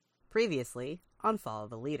Previously on Follow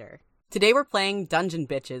the Leader. Today we're playing Dungeon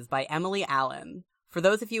Bitches by Emily Allen. For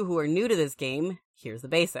those of you who are new to this game, here's the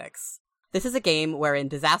basics. This is a game wherein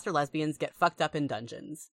disaster lesbians get fucked up in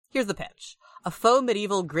dungeons. Here's the pitch. A faux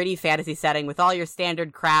medieval gritty fantasy setting with all your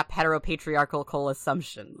standard crap heteropatriarchal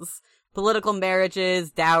assumptions. Political marriages,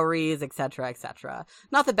 dowries, etc., etc.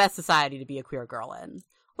 Not the best society to be a queer girl in.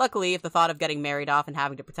 Luckily, if the thought of getting married off and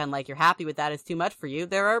having to pretend like you're happy with that is too much for you,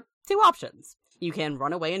 there are two options. You can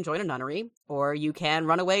run away and join a nunnery, or you can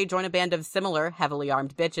run away, join a band of similar, heavily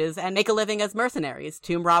armed bitches, and make a living as mercenaries,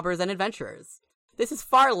 tomb robbers, and adventurers. This is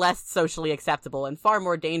far less socially acceptable and far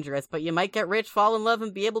more dangerous, but you might get rich, fall in love,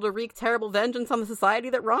 and be able to wreak terrible vengeance on the society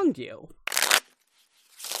that wronged you.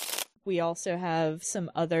 We also have some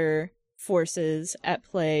other forces at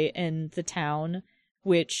play in the town,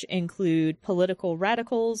 which include political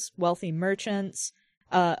radicals, wealthy merchants,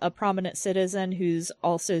 a prominent citizen who's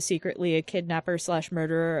also secretly a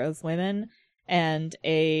kidnapper/murderer of women, and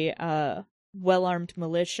a well-armed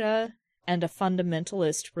militia, and a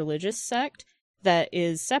fundamentalist religious sect that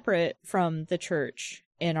is separate from the church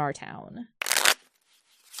in our town.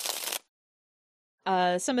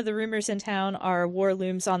 Some of the rumors in town are war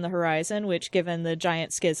looms on the horizon, which, given the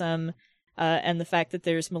giant schism and the fact that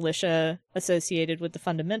there's militia associated with the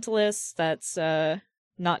fundamentalists, that's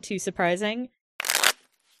not too surprising.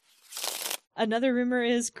 Another rumor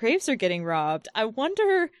is graves are getting robbed. I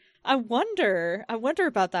wonder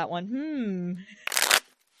about that one.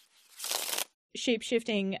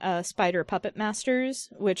 Shape-shifting spider puppet masters,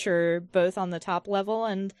 which are both on the top level,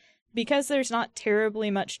 and because there's not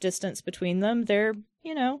terribly much distance between them, they're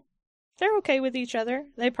okay with each other.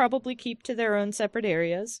 They probably keep to their own separate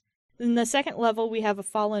areas. In the second level, we have a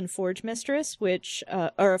fallen forge mistress,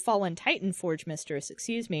 or a fallen titan forge mistress,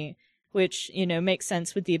 which, makes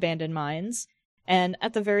sense with the abandoned mines. And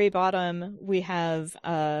at the very bottom, we have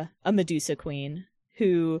a Medusa Queen,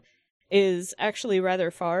 who is actually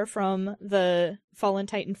rather far from the fallen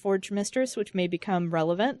titan forge mistress, which may become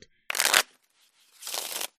relevant.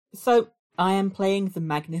 So, I am playing the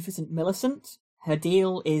Magnificent Millicent. Her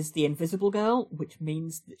deal is the Invisible Girl, which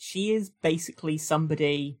means that she is basically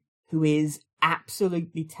somebody who is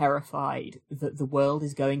absolutely terrified that the world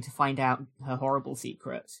is going to find out her horrible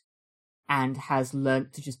secret, and has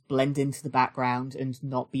learnt to just blend into the background and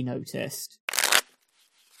not be noticed.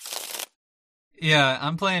 Yeah,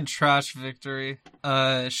 I'm playing Trash Victory.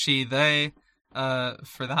 They,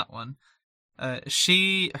 for that one.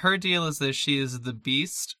 Her deal is that she is the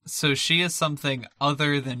beast, so she is something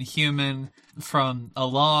other than human from a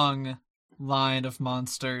long line of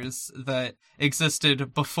monsters that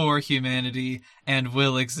existed before humanity and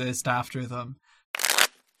will exist after them.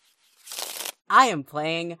 I am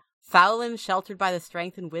playing Fowlin, sheltered by the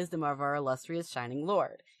strength and wisdom of our illustrious Shining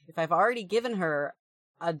Lord. If I've already given her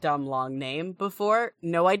a dumb long name before,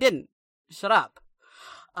 no I didn't. Shut up.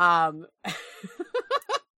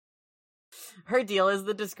 Her deal is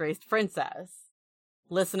the Disgraced Princess.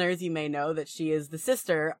 Listeners, you may know that she is the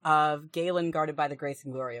sister of Galen, guarded by the grace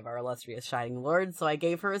and glory of our illustrious Shining Lord, so I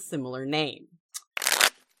gave her a similar name.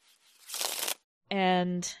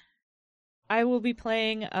 And I will be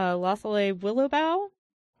playing Lothale Willowbow.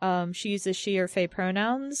 She uses she or fae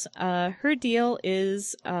pronouns. Her deal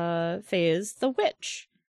is fae is the witch.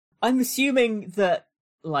 I'm assuming that,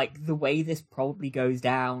 the way this probably goes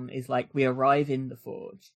down is, we arrive in the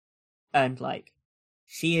forge, and,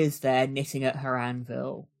 she is there knitting at her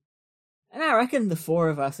anvil. And I reckon the four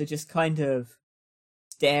of us are just kind of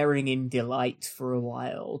staring in delight for a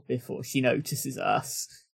while before she notices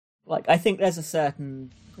us. I think there's a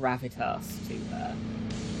certain gravitas to her.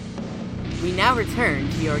 We now return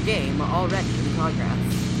to your game already in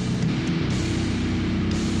progress.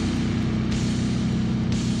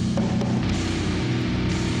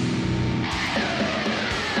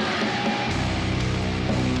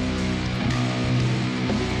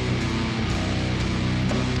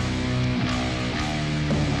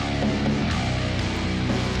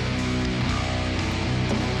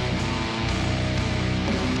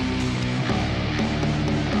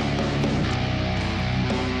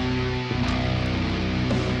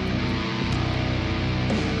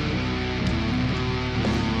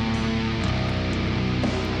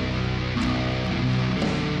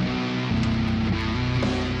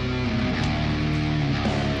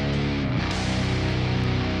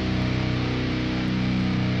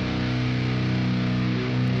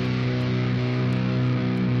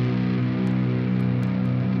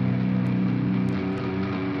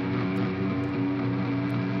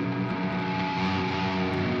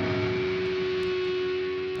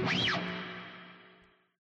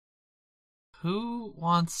 who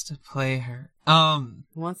wants to play her? Who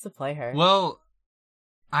wants to play her? Well,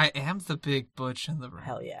 I am the big butch in the room.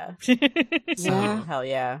 Hell yeah. So, Hell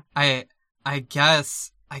yeah. I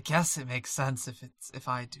guess it makes sense if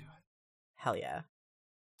I do it. Hell yeah.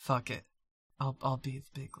 Fuck it. I'll be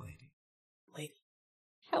the big lady.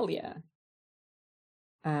 Hell yeah.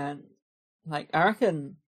 And, like, I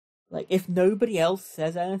reckon, like, if nobody else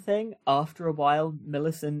says anything, after a while,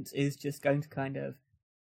 Millicent is just going to kind of...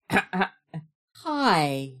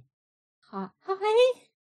 Hi. Hi?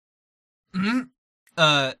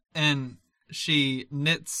 And she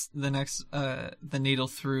knits the needle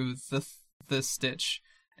through the stitch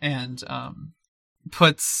and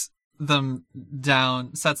puts them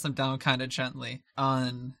down, sets them down kind of gently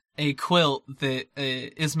on a quilt that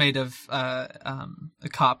is made of a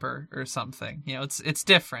copper or something. You know, it's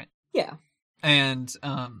different. Yeah. And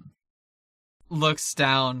looks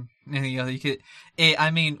down, and you know, you could. I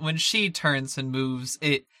mean, when she turns and moves,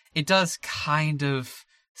 it does kind of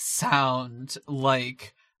sound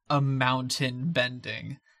like a mountain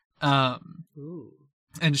bending. Ooh.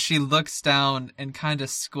 And she looks down and kind of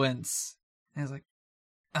squints, and is like,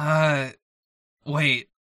 wait,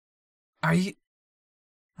 are you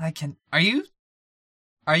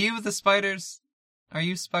the spiders? Are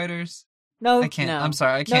you spiders? No. I can't. No. I'm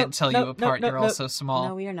sorry. I can't tell you apart. You're all so small.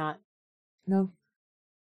 No, we are not. No.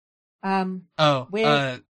 Oh.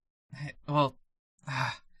 We're... Well.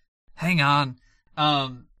 Hang on.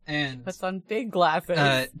 And Puts on big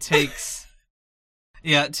glasses. takes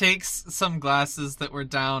some glasses that were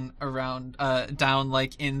down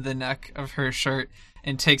like in the neck of her shirt,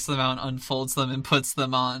 and takes them out, unfolds them, and puts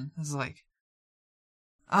them on. It's like,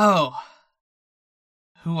 oh,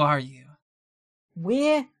 who are you?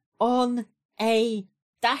 We're on a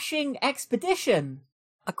dashing expedition.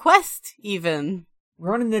 A quest, even.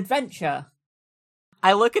 We're on an adventure.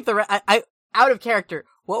 I look at I out of character.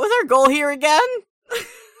 What was our goal here again?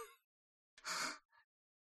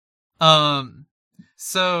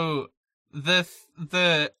 So the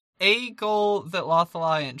goal that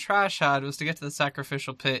Lothalai and Trash had was to get to the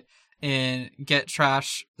sacrificial pit and get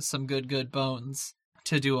Trash some good bones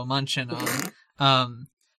to do a munchin on.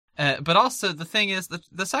 But also the thing is that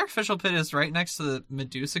the sacrificial pit is right next to the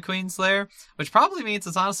Medusa Queen's lair, which probably means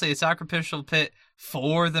it's honestly a sacrificial pit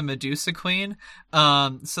for the Medusa Queen.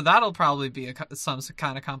 So that'll probably be some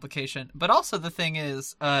kind of complication. But also the thing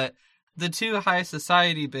is, the two high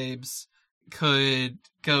society babes could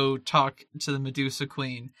go talk to the Medusa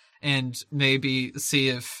Queen and maybe see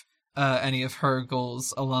if any of her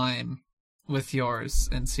goals align with yours,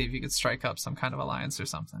 and see if you could strike up some kind of alliance or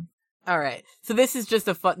something. All right. So this is just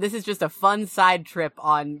a fun side trip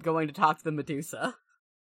on going to talk to the Medusa.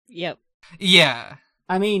 Yep. Yeah.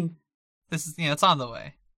 I mean, This is, it's on the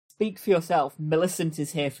way. speak for yourself. Millicent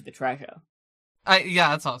is here for the treasure.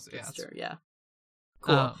 That's also, That's that's true, yeah.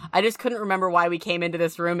 Cool. I just couldn't remember why we came into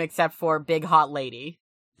this room except for big hot lady.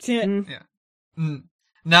 Now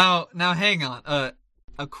hang on.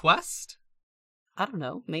 A quest? I don't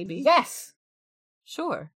know, maybe. Yes.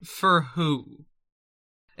 Sure. For who?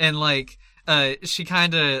 And she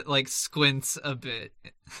kind of squints a bit.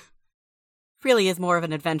 Really is more of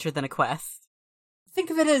an adventure than a quest.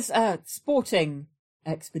 Think of it as a sporting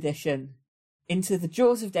expedition into the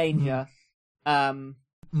jaws of danger.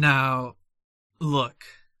 Now, look,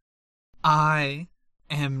 I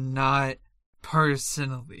am not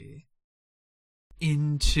personally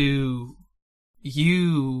into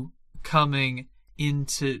you coming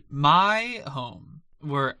into my home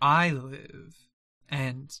where I live,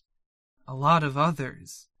 and a lot of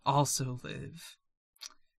others also live,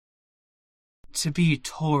 to be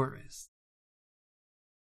tourists.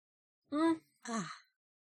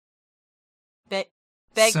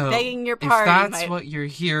 Begging your pardon. If that's what you're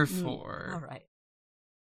here for, all right.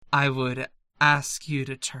 I would ask you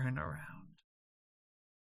to turn around.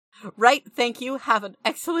 Right, thank you. Have an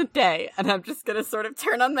excellent day. And I'm just gonna sort of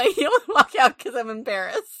turn on my heel and walk out because I'm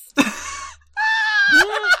embarrassed.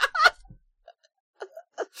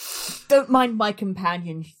 Don't mind my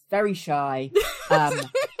companion. She's very shy.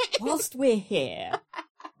 Whilst we're here,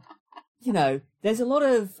 there's a lot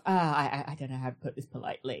of, I don't know how to put this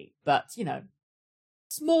politely, but,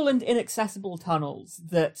 small and inaccessible tunnels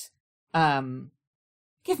that,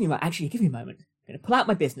 give me a moment. I'm going to pull out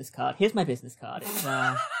my business card. Here's my business card.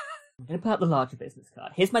 I'm going to pull out the larger business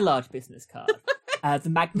card. Here's my large business card. The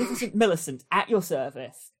magnificent Millicent at your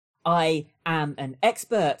service. I am an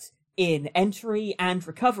expert in entry and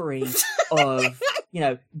recovery of,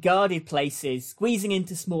 guarded places, squeezing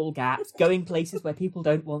into small gaps, going places where people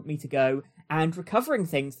don't want me to go, and recovering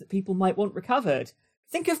things that people might want recovered.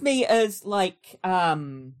 Think of me as,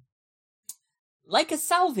 like a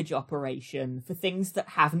salvage operation for things that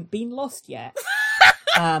haven't been lost yet.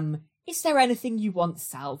 Is there anything you want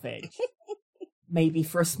salvaged? Maybe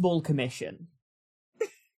for a small commission.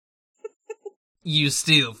 You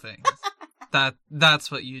steal things.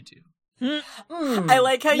 That's what you do. I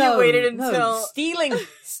like how you waited until... No.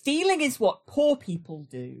 Stealing is what poor people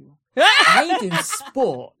do. I do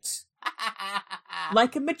sport.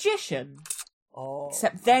 Like a magician. Oh.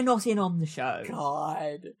 Except they're not in on the show.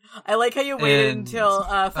 God. I like how you waited until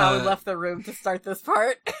Fallon left the room to start this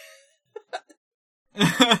part.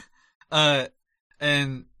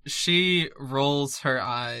 And she rolls her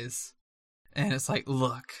eyes, and it's like,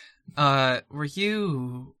 look, were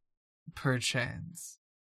you, perchance,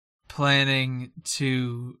 planning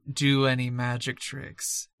to do any magic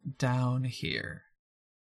tricks down here?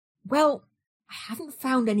 Well, I haven't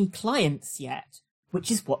found any clients yet,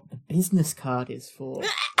 which is what the business card is for.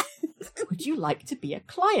 Would you like to be a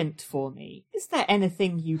client for me? Is there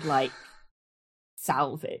anything you'd like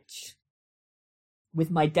salvage? With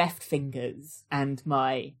my deft fingers and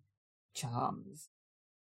my charms.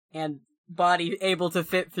 And body able to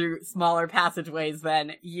fit through smaller passageways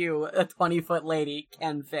than you, a 20-foot lady,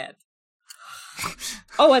 can fit.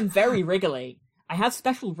 Oh, I'm very wriggly. I have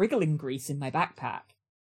special wriggling grease in my backpack.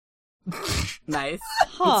 Nice.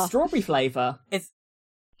 It's strawberry flavour.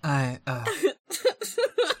 I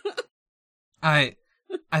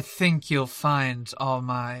think you'll find all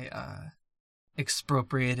my,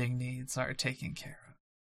 expropriating needs are taken care of.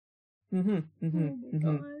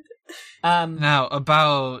 Now,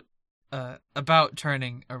 about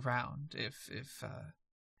turning around, if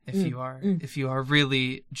you are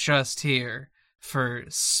really just here for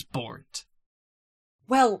sport.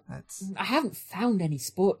 Well, I haven't found any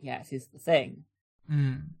sport yet, is the thing.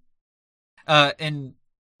 And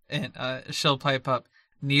she'll pipe up,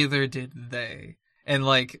 neither did they, and,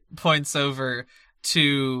 like, points over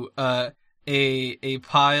to, a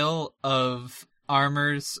pile of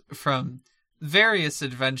armors from various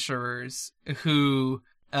adventurers who,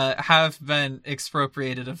 have been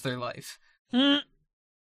expropriated of their life.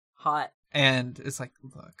 Hot. And it's like,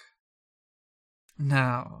 look,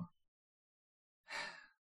 now,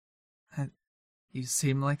 you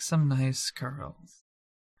seem like some nice girls.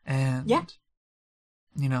 And, yeah.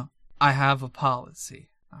 You know, I have a policy,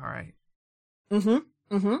 alright? I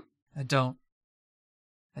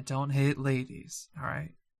don't hate ladies,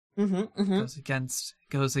 alright?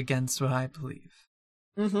 Goes against what I believe.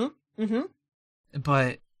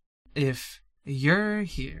 But if you're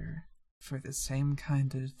here for the same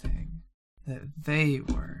kind of thing that they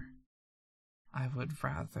were, I would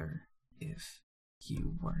rather if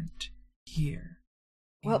you weren't here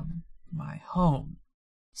in my home.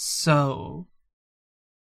 So,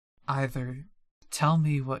 either tell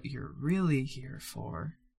me what you're really here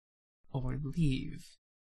for, or leave.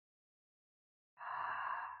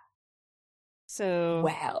 So,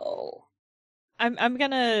 well, I'm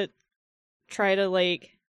gonna try to,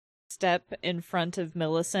 like, step in front of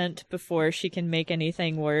Millicent before she can make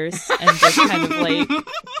anything worse, and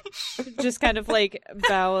just kind of like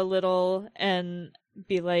bow a little and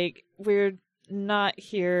be like, we're not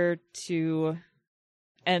here to,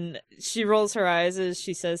 and she rolls her eyes as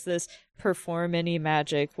she says this, perform any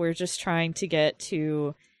magic. We're just trying to get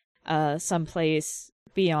to someplace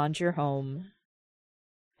beyond your home.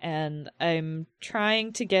 And I'm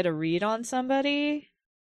trying to get a read on somebody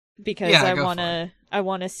because I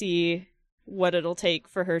want to see what it'll take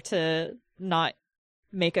for her to not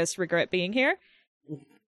make us regret being here.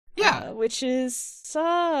 Yeah. Which is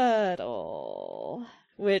subtle,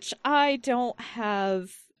 which I don't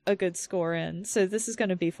have a good score in, so this is going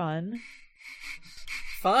to be fun.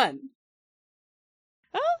 Fun.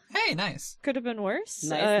 Oh, hey, nice. Could have been worse.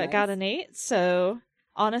 Nice. Got an 8, so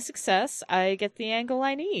on a success, I get the angle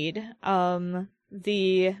I need.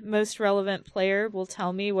 The most relevant player will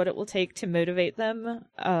tell me what it will take to motivate them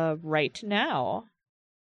right now.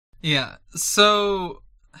 Yeah, so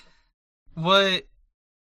what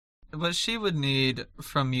she would need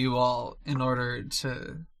from you all in order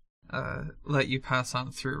to let you pass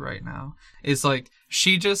on through right now is, like,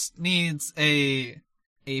 she just needs a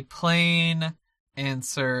plain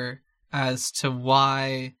answer as to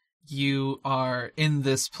why you are in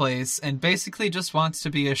this place, and basically just wants to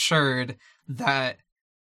be assured that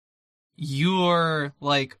you're,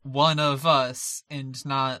 like, one of us and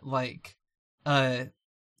not, like,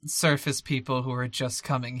 surface people who are just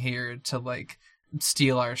coming here to, like,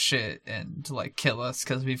 steal our shit and to, like, kill us,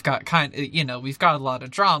 because we've got we've got a lot of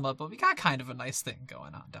drama, but we got kind of a nice thing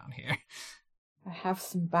going on down here. I have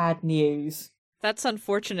some bad news. That's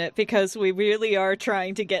unfortunate, because we really are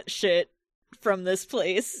trying to get shit from this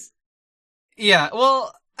place. Yeah,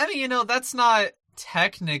 well, I mean, that's not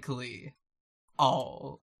technically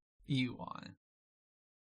all you want.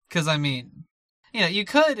 Because, I mean, you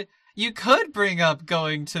could bring up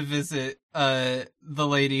going to visit the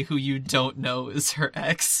lady who you don't know is her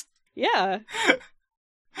ex. Yeah.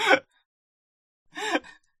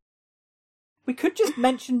 We could just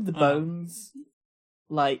mention the bones.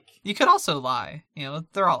 Like, you could also lie.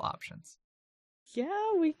 They're all options.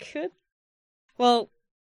 Yeah, we could. Well,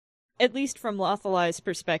 at least from Lothalai's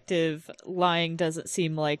perspective, lying doesn't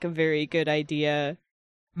seem like a very good idea.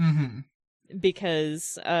 Mm-hmm.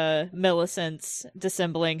 Because Millicent's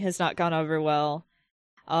dissembling has not gone over well.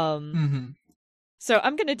 So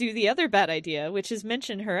I'm gonna do the other bad idea, which is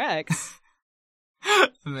mention her ex.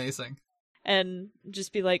 Amazing. And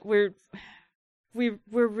just be like, we're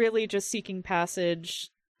really just seeking passage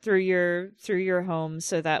through your home,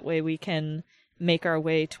 so that way we can make our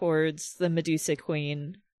way towards the Medusa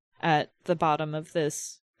Queen at the bottom of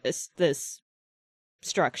this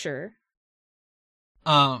structure.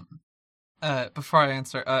 Before I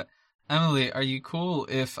answer, Emily, are you cool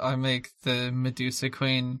if I make the Medusa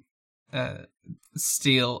Queen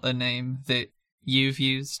steal a name that you've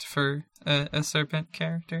used for a serpent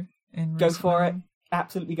character in go recent for memory? it.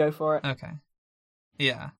 Absolutely go for it. Okay.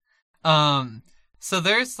 Yeah. So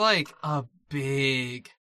there's like a big,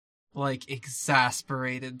 like,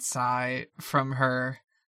 exasperated sigh from her.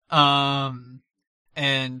 And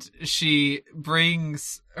she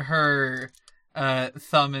brings her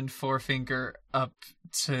thumb and forefinger up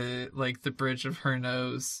to like the bridge of her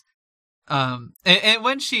nose. And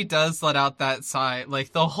when she does let out that sigh,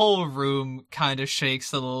 like the whole room kind of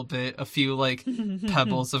shakes a little bit. A few like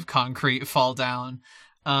pebbles of concrete fall down.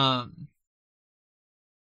 Oh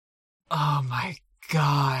my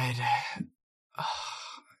god.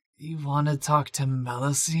 You want to talk to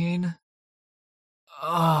Melusine?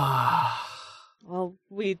 Well,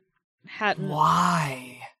 we hadn't.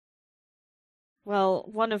 Why? Well,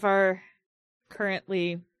 one of our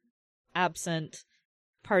currently absent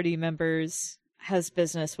party members has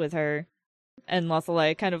business with her, and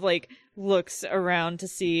Lothalai kind of like looks around to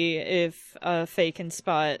see if Faye can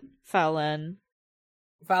spot Fallon.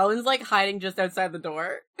 Fallon's like hiding just outside the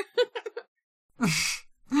door.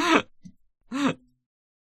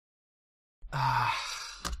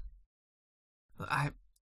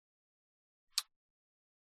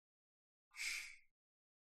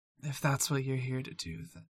 If that's what you're here to do,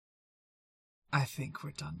 then I think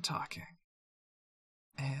we're done talking.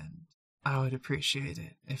 And I would appreciate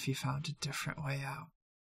it if you found a different way out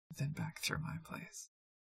than back through my place.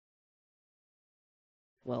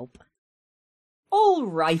 Welp.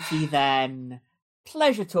 Alrighty then.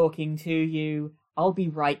 Pleasure talking to you. I'll be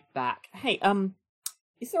right back. Hey,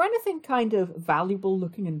 is there anything kind of valuable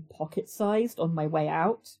looking and pocket-sized on my way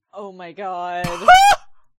out? Oh my god.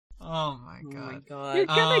 Oh my god. You're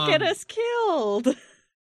gonna get us killed!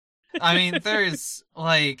 I mean, there's,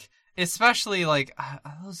 like, especially, like,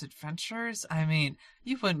 those adventures, I mean,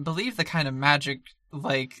 you wouldn't believe the kind of magic,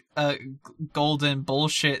 like, golden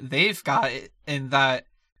bullshit they've got in that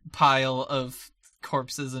pile of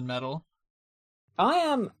corpses and metal. I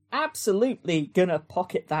am absolutely gonna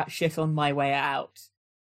pocket that shit on my way out.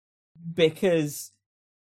 Because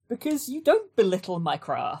you don't belittle my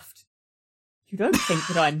craft. You don't think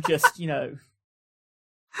that I'm just, I'm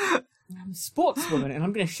a sportswoman, and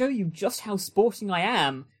I'm going to show you just how sporting I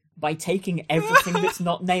am by taking everything that's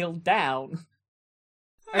not nailed down.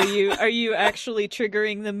 Are you actually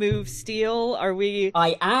triggering the move steal? Are we?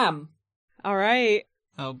 I am. All right.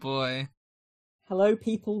 Oh boy. Hello,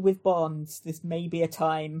 people with bonds. This may be a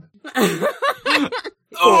time.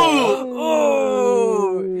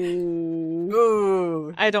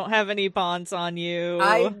 Ooh. I don't have any bonds on you.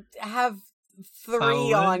 I have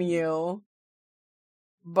 3 on you.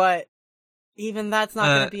 But even that's not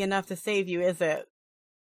going to be enough to save you, is it?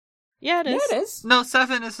 Yeah, it is. Yeah, it is. No,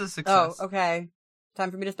 7 is a success. Oh, okay.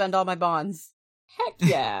 Time for me to spend all my bonds. Heck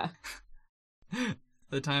yeah.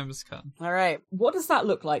 The time has come. All right. What does that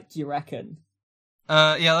look like, do you reckon?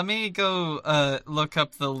 Yeah, let me go look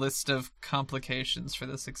up the list of complications for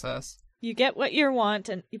the success. You get what you want,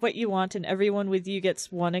 and everyone with you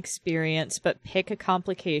gets 1 experience, but pick a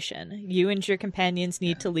complication. You and your companions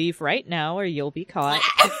need to leave right now, or you'll be caught.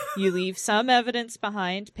 You leave some evidence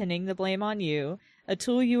behind, pinning the blame on you. A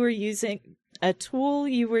tool you were using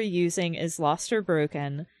is lost or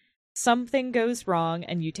broken. Something goes wrong,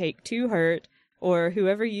 and you take 2 hurt, or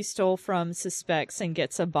whoever you stole from suspects and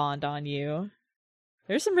gets a bond on you.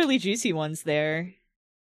 There's some really juicy ones there.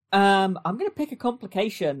 I'm gonna pick a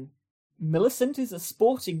complication. Millicent is a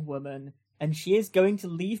sporting woman, and she is going to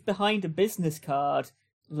leave behind a business card,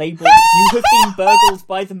 labeled, "You have been burgled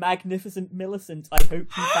by the magnificent Millicent. I hope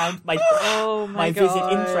you found my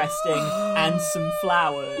visit interesting and some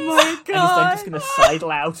flowers." My God. And is then just going to sidle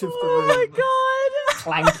out of the room. Oh my God.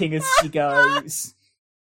 Clanking as she goes.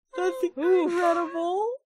 That's incredible.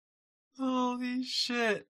 Holy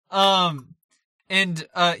shit. And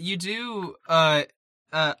you do on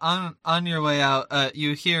your way out,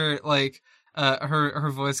 you hear like her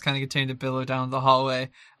voice kind of continue to billow down the hallway.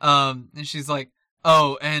 And she's like,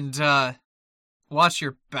 "Oh, and watch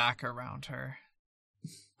your back around her."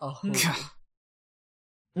 Oh.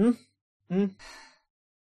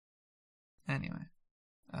 Anyway,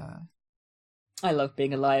 I love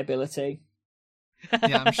being a liability.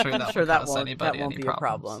 yeah, I'm sure that that cause won't anybody be any a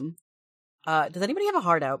problem. Does anybody have a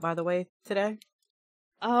hard out, by the way, today?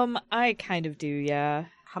 I kind of do, yeah.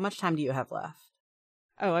 How much time do you have left?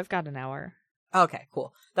 Oh, I've got an hour. Okay,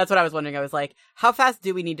 cool. That's what I was wondering. I was like, how fast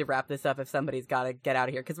do we need to wrap this up if somebody's got to get out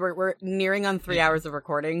of here? Because we're nearing on 3 hours of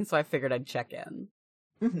recording, so I figured I'd check in.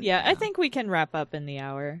 Yeah, I think we can wrap up in the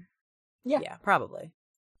hour. Yeah, probably.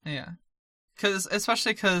 Yeah.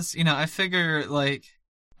 Especially because, I figure, like,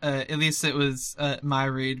 at least it was my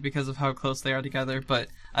read because of how close they are together, but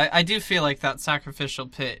I do feel like that sacrificial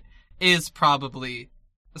pit is probably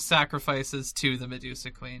sacrifices to the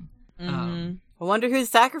Medusa Queen. Mm-hmm. I wonder who's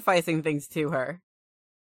sacrificing things to her.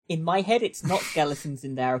 In my head, it's not skeletons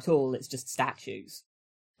in there at all, it's just statues.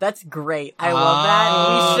 That's great. I love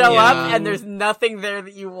that. We show yeah. up and there's nothing there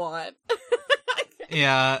that you want.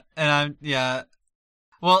 Yeah, and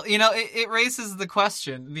well, it raises the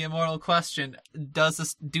question, the immortal question,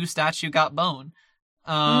 do statue got bone?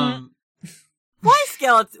 Why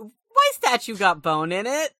statue got bone in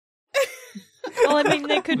it? Well, I mean,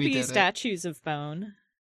 they could We be did it. statues of bone.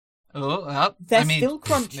 Oh, They're still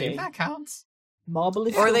crunchy. Maybe that counts. Marble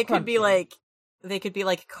is Or still they could be crunchy.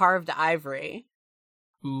 like carved ivory.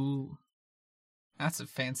 Ooh, that's a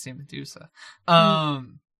fancy Medusa.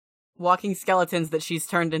 Walking skeletons that she's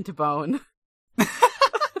turned into bone. That's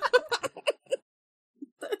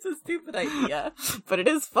a stupid idea, but it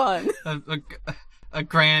is fun. a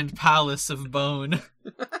grand palace of bone.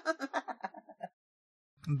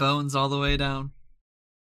 Bones all the way down.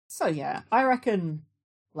 So yeah, I reckon,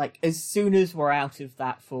 like, as soon as we're out of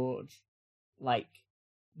that forge, like,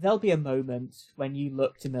 there'll be a moment when you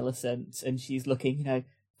look to Millicent and she's looking,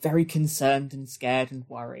 very concerned and scared and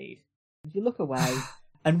worried. And you look away,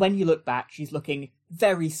 and when you look back, she's looking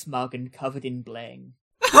very smug and covered in bling.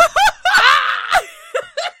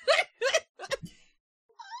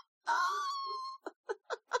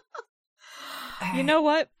 You know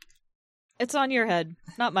what? It's on your head,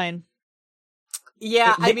 not mine.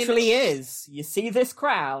 Yeah, It literally is. You see this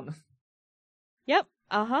crown? Yep.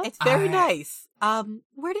 Uh-huh. It's very nice.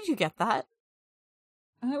 Where did you get that?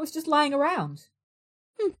 And it was just lying around.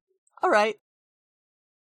 All right.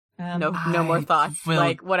 No more I thoughts. will-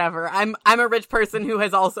 Like, whatever. I'm a rich person who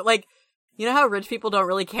has also, like, you know how rich people don't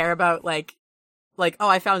really care about, like, oh,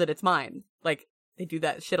 I found it, it's mine. Like, they do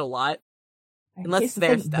that shit a lot. Unless Here's it's the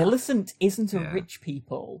their thing, stuff. Millicent isn't a Yeah. rich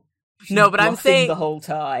people. She's No, but I'm bluffing saying- the whole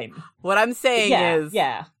time. What I'm saying is,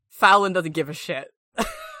 Yeah. Fallon doesn't give a shit.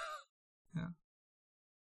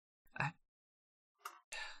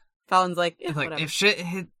 Fallon's like, Like, whatever. if shit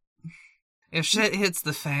hits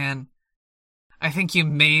the fan, I think you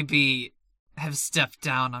maybe have stepped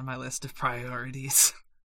down on my list of priorities.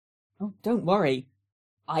 Oh, don't worry.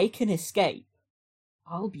 I can escape.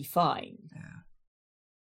 I'll be fine.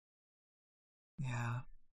 Yeah.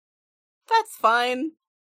 That's fine.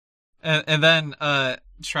 And then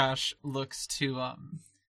Trash looks to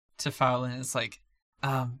Fallon and is like,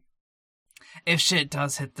 if shit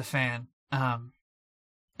does hit the fan, and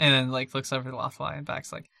then like looks over to Lothfly and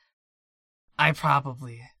back's like, I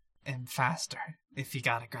probably am faster if you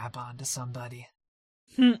gotta grab onto somebody.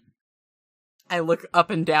 I look up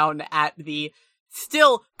and down at the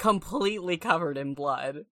still completely covered in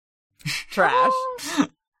blood Trash.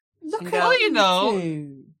 Look And at go, you you know.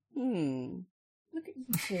 two. Hmm. Look at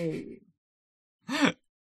you two.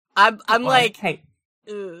 I'm like, Hey,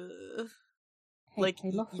 ugh. hey, Like,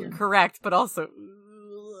 hey, Lachlan. you're correct, but also,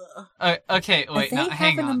 ugh. Okay, Are wait, they now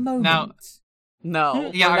hang having a on. moment? Now,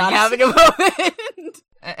 No, Yeah, we're are not you- having a moment.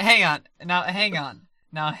 hang on.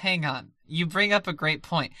 Now, hang on. You bring up a great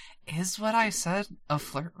point. Is what I said a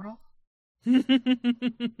flirt role?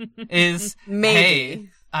 Is Maybe. hey,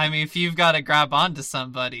 I mean, if you've got to grab onto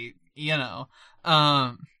somebody,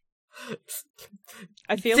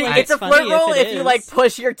 I feel See, like it's a funny flirt roll it if you is. like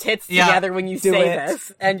push your tits Yeah, together when you do say it.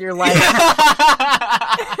 this, and you're like,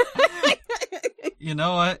 you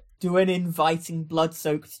know what? Do an inviting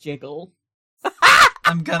blood-soaked jiggle.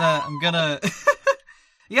 I'm gonna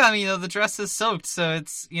Yeah, I mean, the dress is soaked, so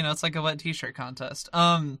it's, it's like a wet t-shirt contest.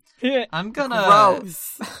 I'm gonna...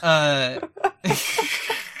 Gross.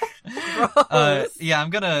 Yeah, I'm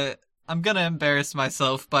gonna embarrass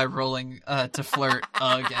myself by rolling to flirt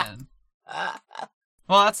again.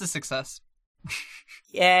 Well, that's a success.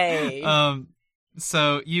 Yay.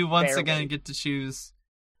 So you once Barely. again get to choose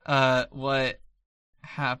what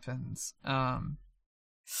happens. I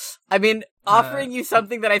mean, offering you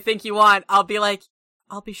something that I think you want, I'll be like,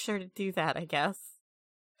 I'll be sure to do that, I guess.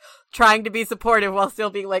 Trying to be supportive while still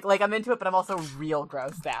being like I'm into it, but I'm also real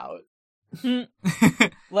grossed out.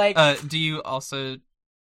 Like, do you also...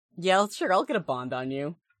 yeah, sure, I'll get a bond on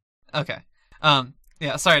you. Okay.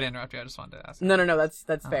 Yeah, sorry to interrupt you, I just wanted to ask. No, that's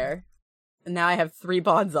fair. Now I have 3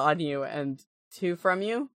 bonds on you and 2 from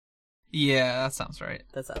you? Yeah, that sounds right.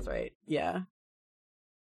 That sounds right, yeah.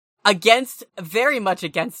 Very much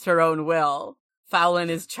against her own will, Fowlin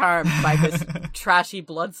is charmed by this trashy,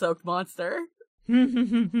 blood-soaked monster.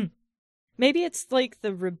 Maybe it's like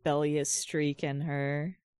the rebellious streak in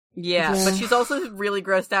her. Yeah, Yeah. but she's also really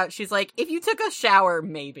grossed out. She's like, if you took a shower,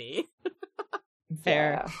 maybe.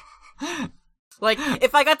 Fair. Yeah. Like,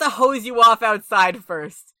 if I got to hose you off outside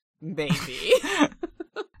first, maybe.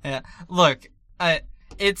 Yeah. Look,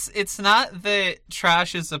 it's not that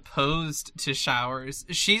Trash is opposed to showers.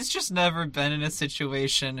 She's just never been in a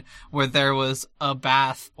situation where there was a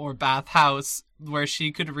bath or bathhouse where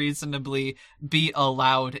she could reasonably be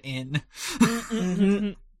allowed in.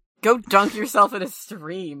 Mhm. Go dunk yourself in a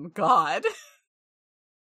stream, God.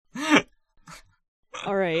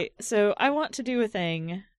 All right, so I want to do a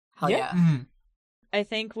thing. Hell Yeah. yeah. Mhm. I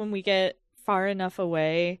think when we get far enough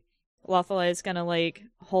away, Lothalai is gonna like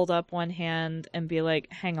hold up one hand and be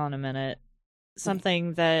like, "Hang on a minute,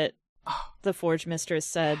 something that Oh, the Forge Mistress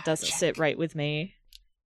said doesn't sit right with me."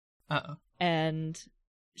 uh-oh. And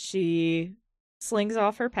she slings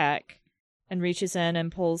off her pack and reaches in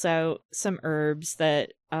and pulls out some herbs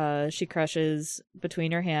that she crushes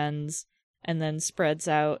between her hands and then spreads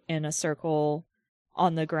out in a circle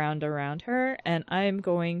on the ground around her. And I'm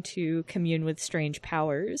going to commune with strange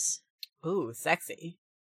powers Ooh, sexy.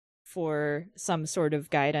 for some sort of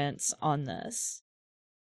guidance on this.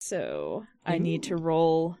 So I need to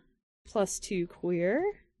roll +2 queer.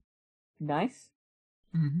 Nice.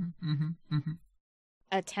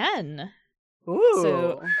 A 10. Ooh.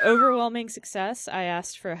 So, overwhelming success. I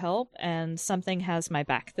asked for help, and something has my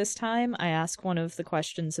back this time. I ask one of the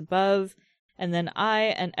questions above, and then I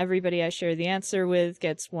and everybody I share the answer with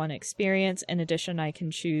gets 1 experience. In addition, I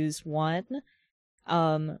can choose 1,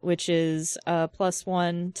 which is a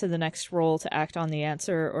 +1 to the next roll to act on the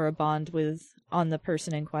answer or a bond on the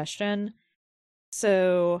person in question.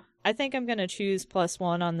 So, I think I'm going to choose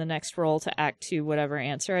 +1 on the next roll to act to whatever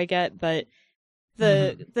answer I get, but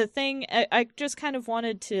the thing, I just kind of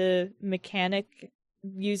wanted to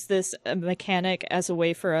use this mechanic as a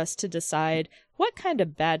way for us to decide what kind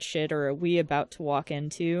of bad shit are we about to walk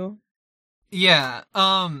into. Yeah,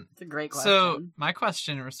 It's a great question. so my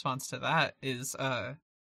question in response to that is,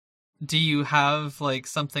 do you have, like,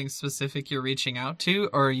 something specific you're reaching out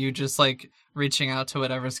to, or are you just, like, reaching out to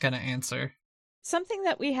whatever's gonna answer? Something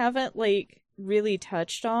that we haven't, like, really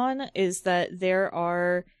touched on is that there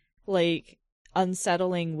are, like,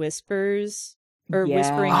 unsettling whispers or Yeah.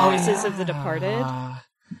 whispering voices of the departed.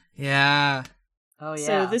 Yeah. Oh, yeah.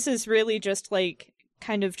 So this is really just like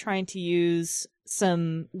kind of trying to use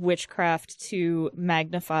some witchcraft to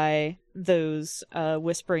magnify those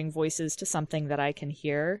whispering voices to something that I can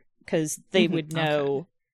hear, because they would know Okay.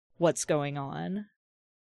 what's going on.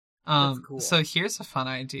 That's cool. So here's a fun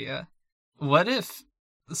idea. What if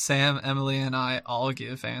Sam, Emily, and I all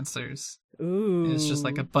give answers? Ooh. It's just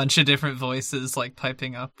like a bunch of different voices like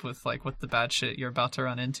piping up with like what the bad shit you're about to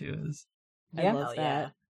run into is. I Yeah. love Hell that. yeah.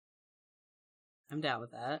 I'm down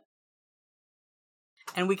with that.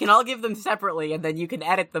 And we can all give them separately, and then you can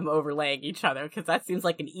edit them overlaying each other, because that seems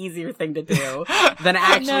like an easier thing to do than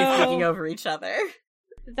actually No. speaking over each other.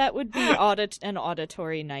 That would be an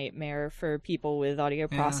auditory nightmare for people with audio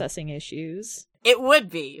processing issues. It would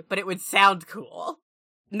be, but it would sound cool.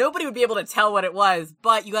 Nobody would be able to tell what it was,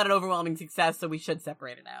 but you got an overwhelming success, so we should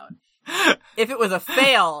separate it out. If it was a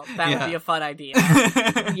fail, that Yeah. would be a fun idea.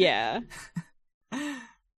 Yeah.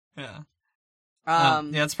 Yeah.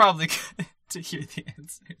 Yeah, it's probably good to hear the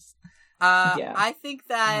answers. Yeah. I think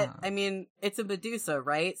that, Uh. I mean, it's a Medusa,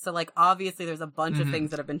 right? So, like, obviously there's a bunch of Mhm.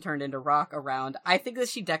 things that have been turned into rock around. I think that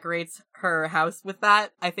she decorates her house with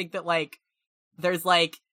that. I think that, like, there's,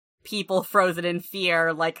 like, people frozen in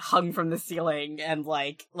fear, like, hung from the ceiling and,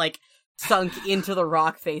 like, sunk into the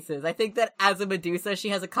rock faces. I think that as a Medusa, she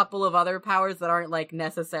has a couple of other powers that aren't, like,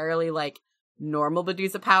 necessarily, like, normal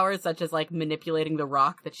Medusa powers, such as, like, manipulating the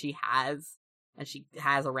rock that she has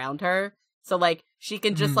around her. So, like, she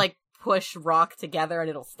can just, like, push rock together and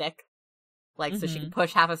it'll stick. Like, so she can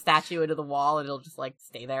push half a statue into the wall and it'll just, like,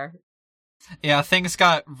 stay there. Yeah, things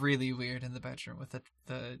got really weird in the bedroom with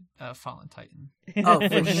the Fallen Titan. Oh,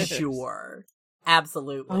 for sure.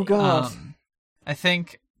 Absolutely. Oh, God. I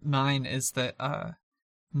think mine is that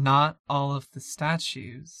not all of the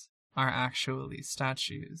statues are actually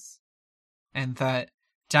statues. And that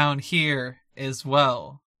down here as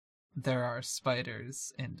well, there are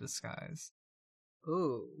spiders in disguise.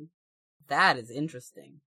 Ooh. That is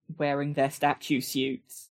interesting. Wearing their statue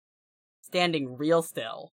suits. Standing real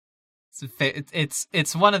still.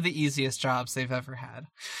 It's one of the easiest jobs they've ever had.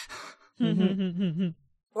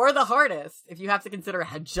 Or the hardest, if you have to consider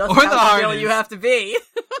how still you have to be.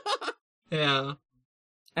 Yeah.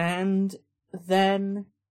 And then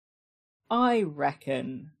I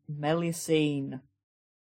reckon Melusine,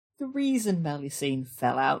 the reason Melusine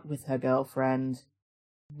fell out with her girlfriend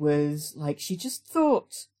was, like, she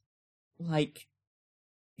thought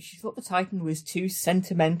the Titan was too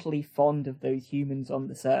sentimentally fond of those humans on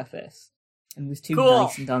the surface and was too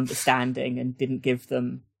nice and understanding and didn't give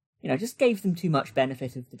them, just gave them too much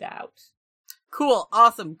benefit of the doubt. Cool,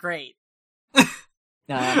 awesome, great.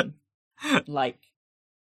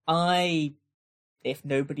 If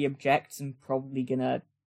nobody objects, I'm probably gonna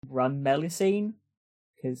run Melusine,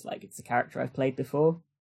 because, like, it's a character I've played before.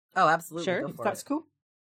 Oh, absolutely. Sure. Go for That's it. cool.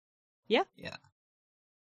 Yeah.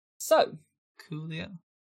 So. Coolio.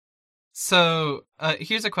 So,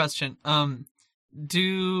 here's a question.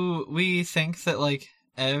 Do we think that, like,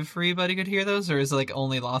 everybody could hear those, or is it, like,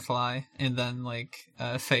 only Lothlai, and then, like,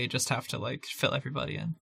 Faye just have to, like, fill everybody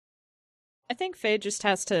in? I think Faye just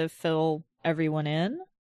has to fill everyone in.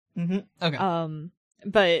 Mm-hmm. Okay.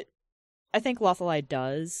 But I think Lothlai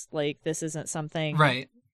does. Like, this isn't something... Right.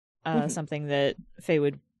 Something that Faye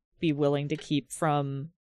would be willing to keep from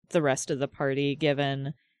the rest of the party,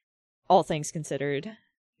 given all things considered.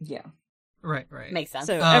 Yeah. Right. Makes sense.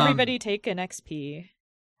 So everybody take an XP.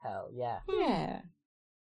 Hell yeah. Yeah.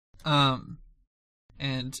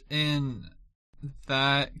 And in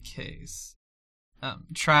that case,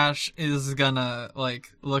 Trash is gonna, like,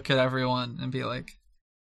 look at everyone and be like,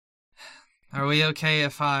 are we okay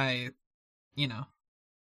if I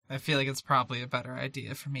feel like it's probably a better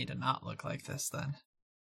idea for me to not look like this then.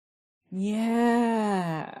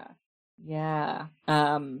 Yeah.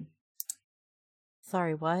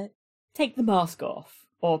 Sorry, what? Take the mask off,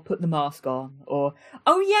 or put the mask on, or,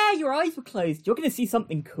 oh yeah, your eyes were closed, you're gonna see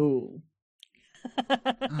something cool.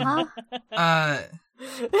 Huh?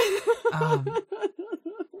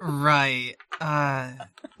 Right.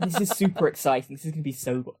 This is super exciting, this is gonna be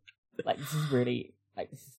so, like, this is really,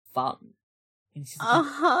 like, this is fun.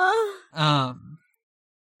 Uh-huh.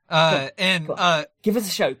 Give us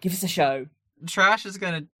a show. Trash is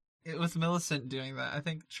gonna, with Millicent doing that, I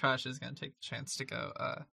think Trash is gonna take the chance to go,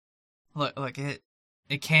 look,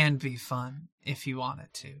 it can be fun if you want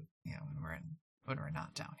it to, when we're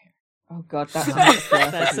not down here. Oh god, that's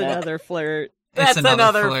another flirt. That's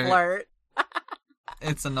another flirt.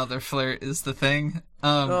 It's another flirt is the thing.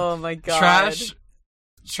 Oh my god.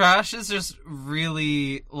 Trash is just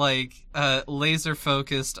really, like, laser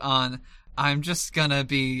focused on, I'm just gonna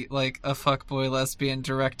be, like, a fuckboy lesbian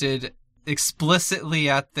directed explicitly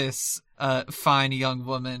at this fine young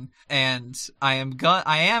woman, and I am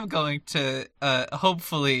going to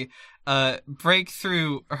hopefully break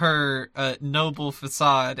through her noble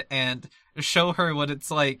facade and show her what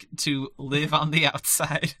it's like to live on the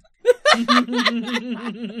outside.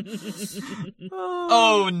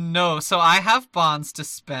 Oh no! So I have bonds to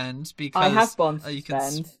spend because I have bonds to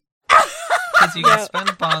spend. Because you can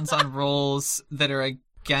spend bonds on rolls that are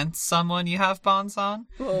against someone you have bonds on.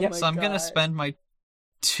 Oh so I'm gonna spend my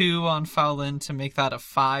 2 on Fowlin to make that a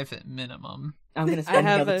 5 at minimum. I'm gonna spend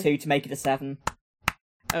another 2 to make it a 7.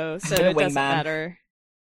 Oh, so it doesn't matter.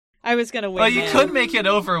 I was gonna win. Well, you could make it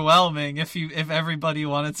overwhelming if everybody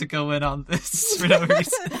wanted to go in on this for no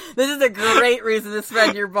reason. This is a great reason to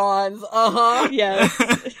spend your bonds. Uh-huh. Yes.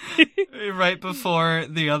 Right before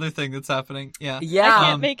the other thing that's happening. Yeah.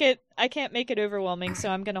 Yeah. I can't make it overwhelming, so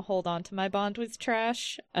I'm gonna hold on to my bond with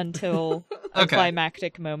Trash until a Okay.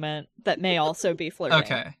 climactic moment that may also be flirting.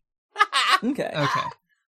 Okay. Okay.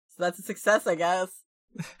 So that's a success, I guess.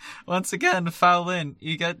 Once again, Fowlin,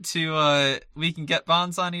 you get to, we can get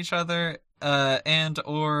bonds on each other, and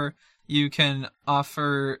or you can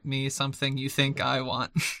offer me something you think I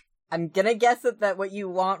want. I'm gonna guess that what you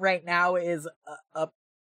want right now is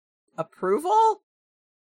approval?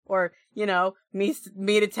 Or, me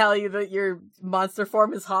to tell you that your monster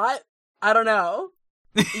form is hot? I don't know.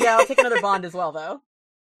 Yeah, I'll take another bond as well, though.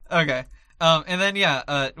 Okay. And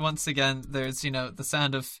then, once again, there's, the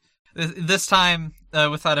sound of... This time,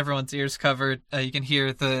 without everyone's ears covered, you can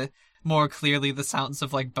hear more clearly the sounds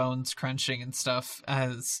of, like, bones crunching and stuff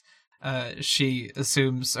as she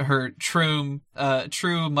assumes her true,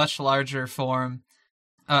 much larger form.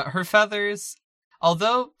 Her feathers,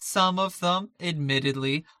 although some of them,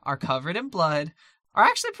 admittedly, are covered in blood, are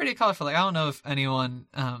actually pretty colorful. Like, I don't know if anyone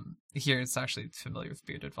here is actually familiar with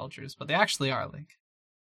bearded vultures, but they actually are, like,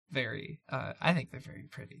 very, I think they're very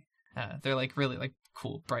pretty. They're, like, really, like,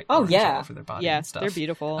 cool, bright orange all over their body and stuff. They're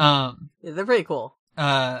beautiful. Yeah, they're pretty cool.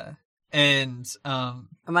 Am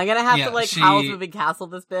I gonna have to, like, Howl's Moving Castle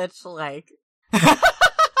this bitch? Like,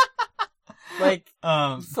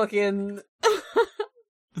 fucking...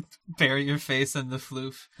 bury your face in the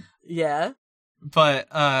floof. Yeah. But,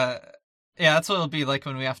 that's what it'll be like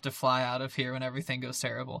when we have to fly out of here when everything goes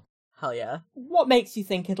terrible. Hell yeah. What makes you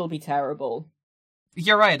think it'll be terrible?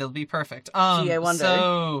 You're right, it'll be perfect. Gee, I wonder.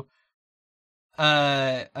 So,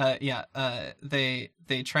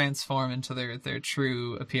 they transform into their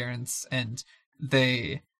true appearance, and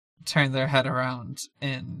they turn their head around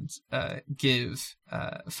and give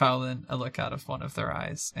Fowlin a look out of one of their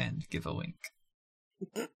eyes and give a wink.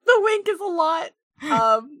 The wink is a lot.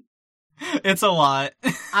 It's a lot.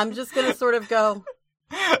 I'm just gonna sort of go,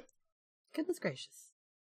 goodness gracious.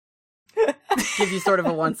 Give you sort of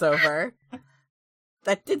a once-over.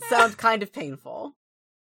 That did sound kind of painful.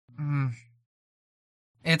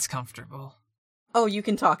 It's comfortable. Oh, you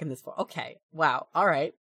can talk in this form. Okay. Wow. All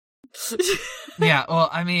right. Yeah, well,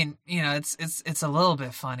 I mean, it's a little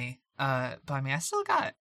bit funny. But I mean, I still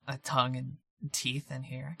got a tongue and teeth in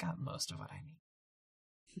here. I got most of what I need.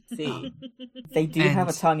 See. They do have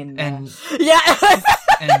a tongue in there. And Yeah!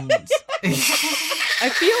 and I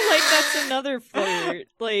feel like that's another flirt.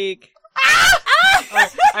 Like,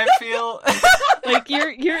 I feel like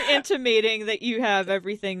you're intimating that you have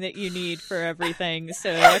everything that you need for everything.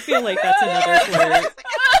 So I feel like that's another flirt.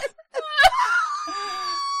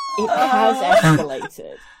 It has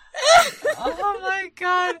escalated. oh my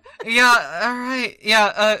god. Yeah, alright.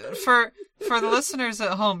 Yeah, for the listeners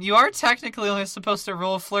at home, you are technically only supposed to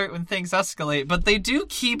roll flirt when things escalate, but they do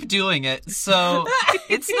keep doing it, so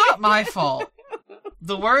it's not my fault.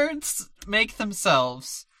 The words make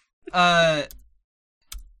themselves. I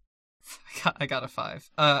got a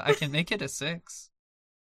 5. I can make it a 6.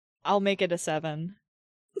 I'll make it a 7.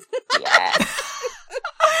 Yes.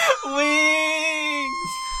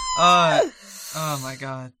 Wings! Oh my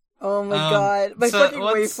god. Oh my god. My fucking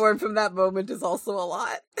what's... waveform from that moment is also a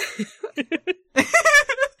lot.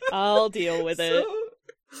 I'll deal with it.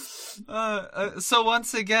 So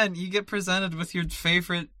once again, you get presented with your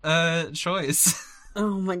favorite choice.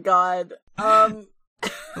 Oh my god. For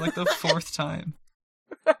like the 4th time.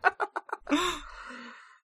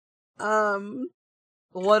 One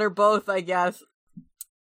or both, I guess.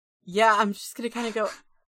 Yeah, I'm just gonna kind of go,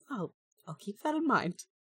 oh, I'll keep that in mind.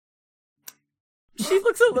 She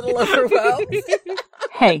looks a little overwhelmed.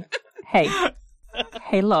 Hey,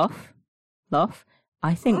 Loth,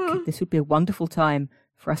 I think this would be a wonderful time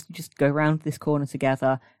for us to just go round this corner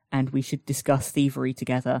together, and we should discuss thievery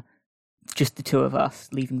together. Just the two of us,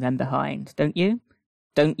 leaving them behind. Don't you?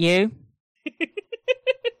 Don't you?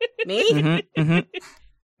 Me? Mm-hmm,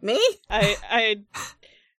 mm-hmm. Me?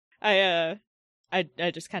 I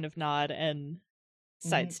just kind of nod and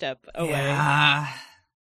sidestep away. Yeah.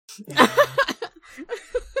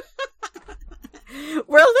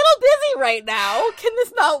 We're a little busy right now. Can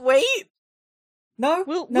this not wait? No,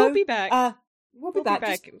 We'll be back. We'll be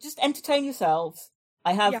back. Just entertain yourselves.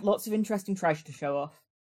 I have Yeah. lots of interesting treasure to show off.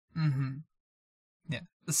 Mm-hmm. Yeah.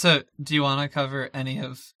 So, do you want to cover any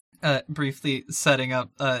of briefly setting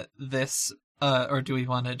up this, or do we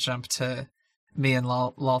want to jump to me and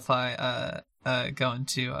Lolthai going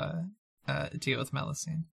to deal with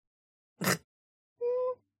Melusine?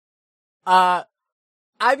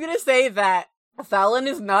 I'm gonna say that Fallon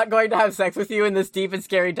is not going to have sex with you in this deep and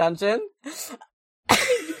scary dungeon.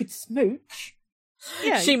 You could smooch.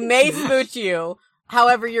 Yeah, She may smooch you,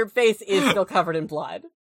 however your face is still covered in blood.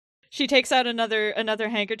 She takes out another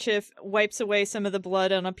handkerchief, wipes away some of the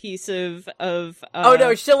blood on a piece of Oh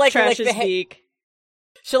no, she'll like lick Trash's the beak.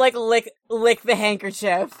 she'll like lick the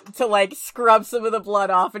handkerchief to like scrub some of the blood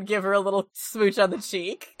off and give her a little smooch on the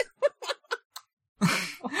cheek.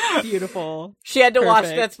 Beautiful. She had to wash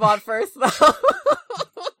Perfect. that spot first though.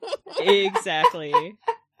 Exactly.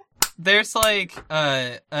 There's like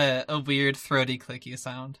a weird throaty clicky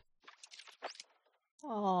sound.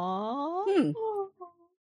 Aww.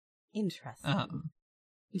 Interesting.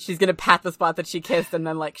 She's gonna pat the spot that she kissed, and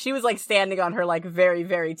then, like, she was, like, standing on her, like, very,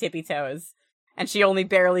 very tippy toes. And she only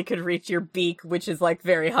barely could reach your beak, which is, like,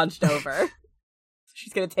 very hunched over.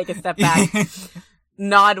 She's gonna take a step back,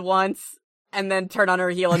 nod once, and then turn on her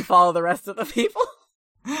heel and follow the rest of the people.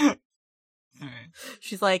 Alright.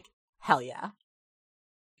 She's like, hell yeah.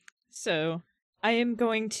 So, I am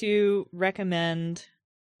going to recommend,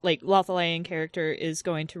 like, Lothalayan character is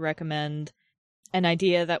going to recommend an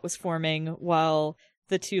idea that was forming while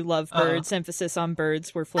the two lovebirds, emphasis on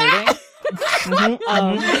birds, were flirting.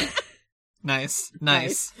 Nice.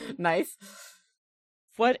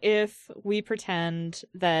 What if we pretend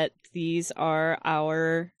that these are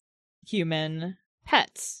our human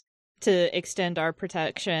pets to extend our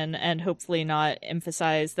protection and hopefully not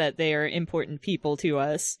emphasize that they are important people to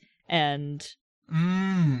us? And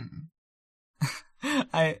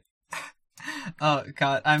Oh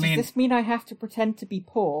god, I mean, does this mean I have to pretend to be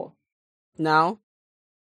poor? No.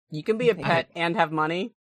 You can be a pet and have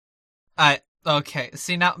money. okay,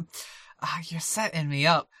 see now, you're setting me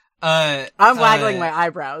up. I'm waggling my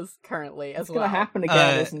eyebrows currently as It's well. gonna happen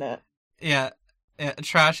again, isn't it? Yeah,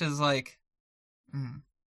 Trash is like,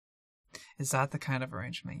 is that the kind of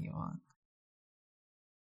arrangement you want?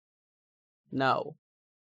 No.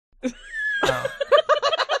 Oh.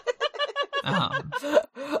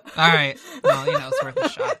 Alright, well, it's worth a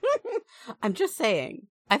shot. I'm just saying,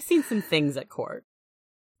 I've seen some things at court.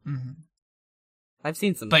 Mm-hmm. I've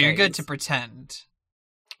seen some But things. you're good to pretend.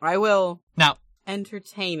 I will Now,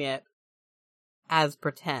 entertain it as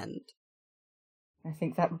pretend. I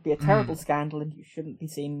think that would be a terrible scandal and you shouldn't be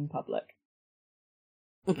seen in public.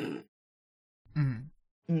 None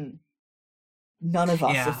of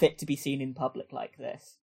us are fit to be seen in public like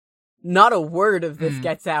this. Not a word of this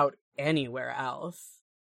gets out anywhere else.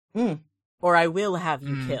 Or I will have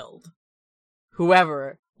you killed.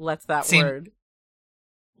 Whoever lets that word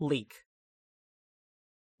leak.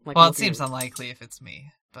 Like, well, it seems unlikely if it's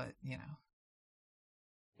me, but,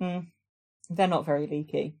 They're not very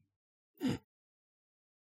leaky.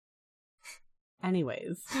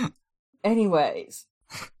 Anyways.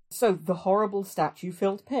 So, the horrible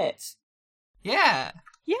statue-filled pit. Yeah!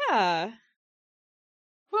 yeah.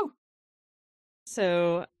 Woo!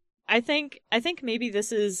 So I think maybe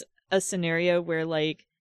this is a scenario where, like,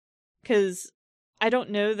 because I don't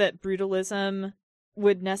know that brutalism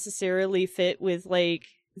would necessarily fit with, like,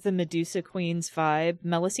 the Medusa Queen's vibe.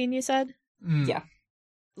 Melusine, you said? Yeah.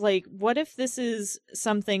 Like, what if this is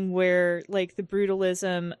something where, like, the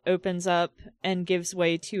brutalism opens up and gives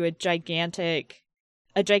way to a gigantic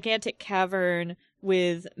cavern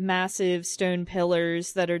with massive stone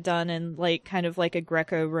pillars that are done in, like, kind of like a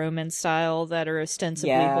Greco-Roman style that are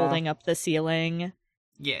ostensibly holding up the ceiling.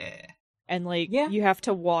 Yeah. And, like, you have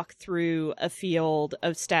to walk through a field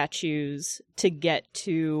of statues to get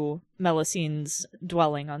to Melusine's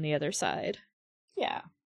dwelling on the other side. Yeah.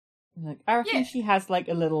 Like, I reckon she has, like,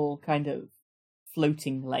 a little kind of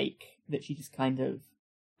floating lake that she just kind of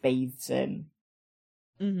bathes in.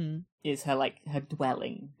 Mm-hmm. Is her, like, her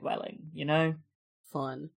dwelling, you know?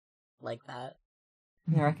 Fun. Like that.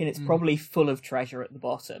 I reckon it's probably full of treasure at the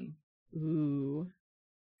bottom. Ooh.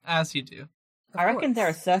 As you do. I reckon there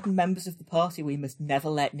are certain members of the party we must never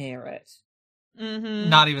let near it. Mm-hmm.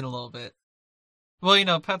 Not even a little bit.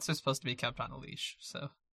 Well, pets are supposed to be kept on a leash,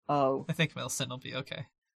 so... Oh. I think Millicent will be okay.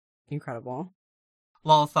 Incredible.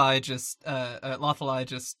 Lothalai just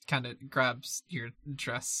kind of grabs your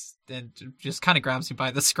dress and just kind of grabs you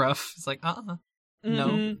by the scruff. It's like,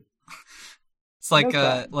 no. It's like,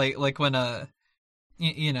 Okay. like when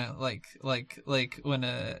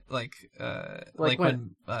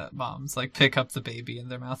when moms like pick up the baby in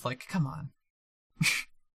their mouth, like, come on,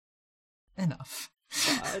 enough.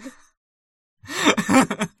 God.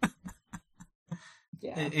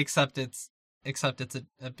 Yeah. Except it's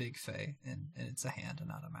a big fae and it's a hand and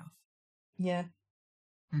not a mouth. Yeah.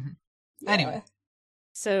 Mm-hmm. Yeah. Anyway.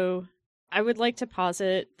 So, I would like to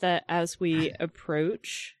posit that as we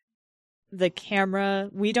approach the camera,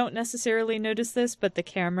 we don't necessarily notice this, but the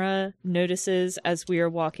camera notices as we are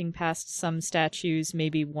walking past some statues,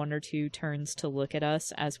 maybe one or two turns to look at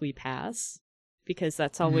us as we pass. Because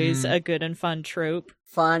that's always a good and fun trope.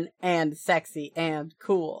 Fun and sexy and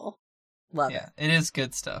cool. Love it. Yeah, it is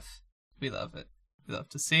good stuff. We love it. We love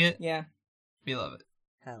to see it. Yeah. We love it.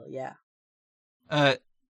 Hell yeah.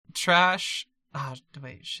 Trash.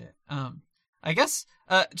 Wait, shit. I guess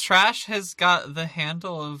Trash has got the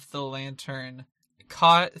handle of the lantern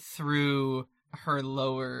caught through her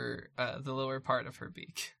lower, the lower part of her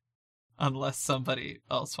beak, unless somebody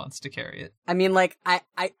else wants to carry it. I mean, like, I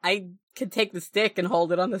could take the stick and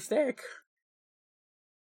hold it on the stick.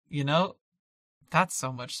 that's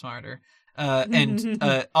so much smarter.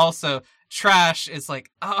 And also, Trash is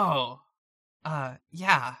like, oh,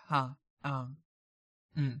 yeah, huh,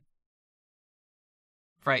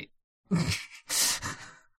 right.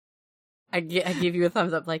 I give you a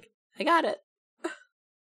thumbs up, like, I got it.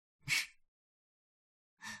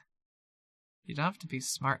 You don't have to be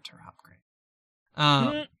smart to rob grave.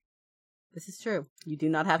 This is true. You do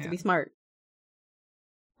not have to be smart.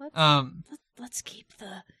 Let's keep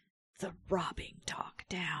the robbing talk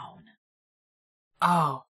down.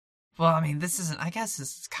 Oh, well, I mean, I guess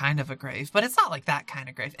this is kind of a grave, but it's not like that kind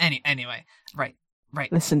of grave. Anyway, right.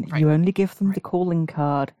 Listen, right, you only give them the calling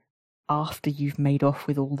card after you've made off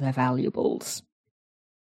with all their valuables.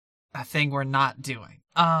 A thing we're not doing.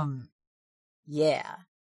 Yeah.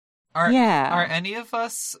 Are any of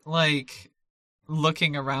us, like,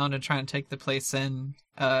 looking around and trying to take the place in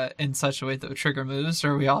such a way that would trigger moves,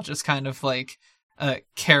 or are we all just kind of, like,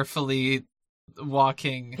 carefully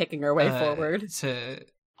walking... Picking our way forward. To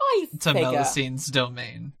Melusine's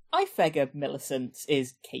domain? I figure Millicent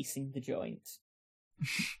is casing the joint.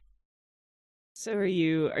 So are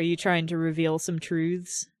you trying to reveal some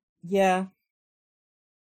truths? Yeah.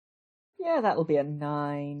 Yeah, that'll be a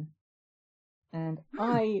 9. And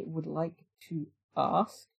I would like to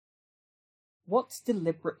ask, what's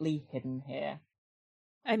deliberately hidden here?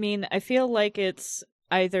 I mean, I feel like it's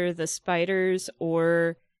either the spiders,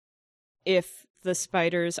 or if the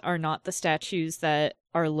spiders are not the statues that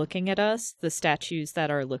are looking at us, the statues that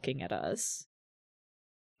are looking at us.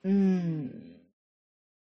 But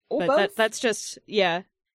that's just, yeah.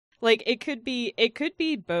 Like, it could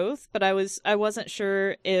be both, but I wasn't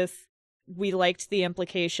sure if we liked the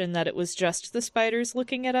implication that it was just the spiders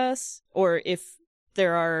looking at us, or if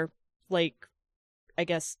there are, like, I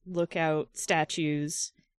guess, lookout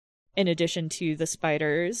statues in addition to the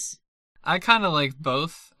spiders. I kind of like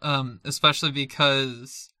both, especially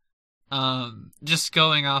because, just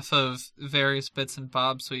going off of various bits and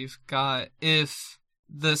bobs we've got, if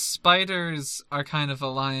the spiders are kind of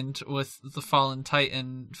aligned with the Fallen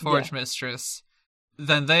Titan Forge Mistress,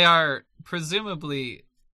 then they are presumably,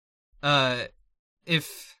 if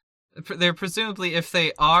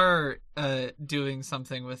they are doing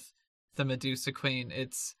something with the Medusa Queen,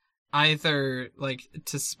 it's either like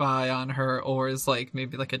to spy on her, or is like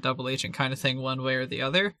maybe like a double agent kind of thing, one way or the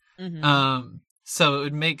other. Mm-hmm. So it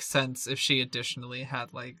would make sense if she additionally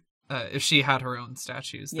had like if she had her own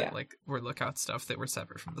statues that like were lookout stuff that were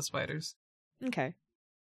separate from the spiders. Okay,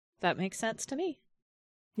 that makes sense to me.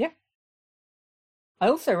 Yeah. I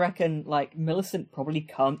also reckon, like, Millicent probably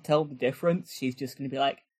can't tell the difference. She's just going to be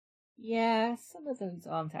like, yeah, some of those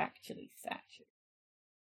aren't actually statues.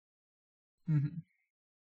 Mm-hmm.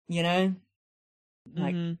 You know?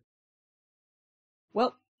 Like,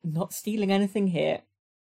 well, not stealing anything here.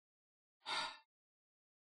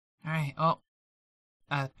 Alright, well,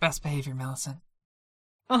 best behavior, Millicent.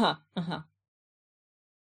 Uh-huh.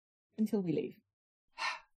 Until we leave.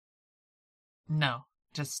 No,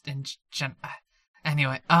 just in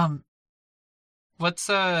anyway, what's,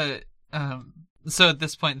 so at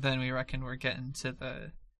this point then we reckon we're getting to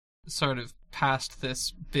the sort of past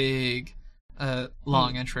this big,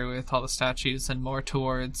 long entry with all the statues and more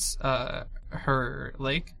towards, her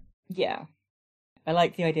lake? Yeah. I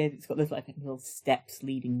like the idea that it's got those, like, little steps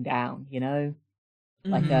leading down, you know?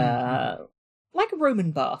 Like a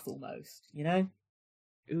Roman bath, almost, you know?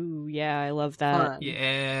 Ooh, yeah, I love that.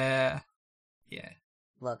 Yeah.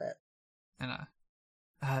 Love it. And,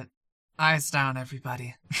 eyes down,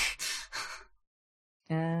 everybody.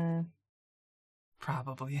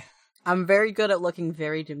 Probably. I'm very good at looking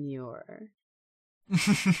very demure.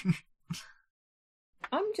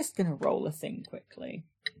 I'm just gonna roll a thing quickly.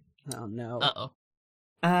 Oh, no. Uh-oh.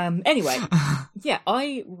 Anyway, yeah,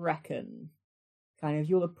 I reckon kind of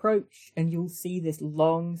you'll approach and you'll see this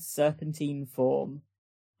long serpentine form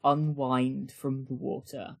unwind from the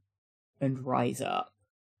water and rise up.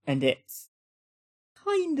 And it's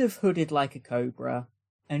kind of hooded like a cobra,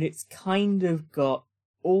 and it's kind of got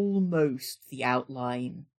almost the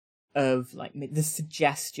outline of, like, the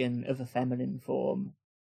suggestion of a feminine form,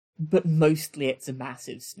 but mostly it's a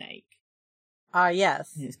massive snake.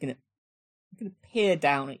 Yes. And it's gonna peer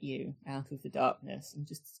down at you out of the darkness and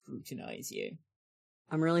just scrutinize you.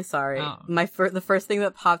 I'm really sorry. Oh. The first thing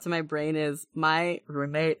that popped in my brain is my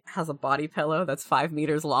roommate has a body pillow that's 5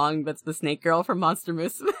 meters long. That's the snake girl from Monster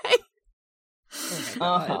Musume.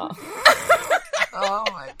 Uh-huh. Oh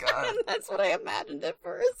my god. And that's what I imagined at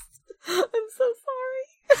first. I'm so sorry.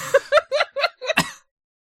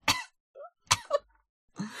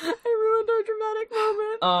 I ruined our dramatic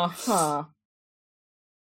moment.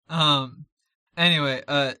 Uh-huh. Anyway,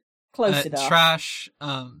 Close enough.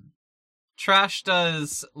 Trash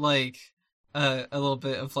does like a little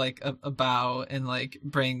bit of like a bow and like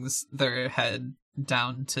brings their head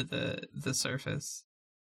down to the surface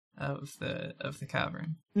of the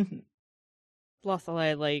cavern. Mm-hmm.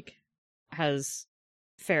 Lothalai, like, has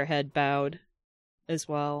fair head bowed as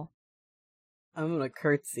well. I'm gonna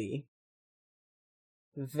curtsy.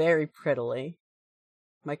 Very prettily.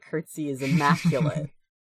 My curtsy is immaculate.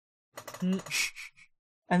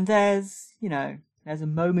 And there's a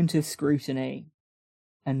moment of scrutiny.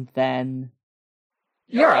 And then...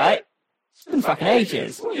 You're right. It's been fucking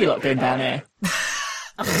ages. What are you lot doing down here?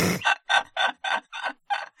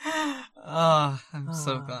 Oh, I'm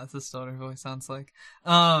so glad this daughter voice sounds like.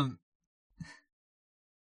 And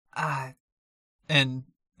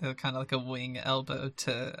kind of like a wing elbow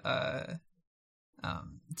to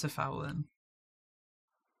Fowlin.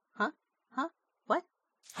 What?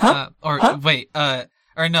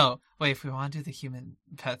 Wait, if we want to do the human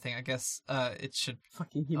pet thing, I guess it should...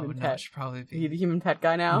 Fucking human pet. No, it should probably Are be... you the human pet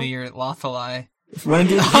guy now? Me or Lothalai. If you want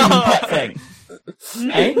to do the human pet thing.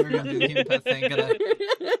 Hey? We're gonna do the human pet thing.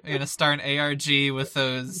 We're gonna start an ARG with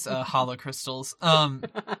those hollow crystals.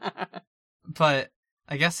 But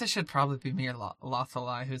I guess it should probably be me or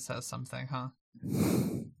Lothalai who says something, huh?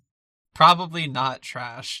 Probably not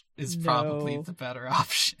Trash is probably the better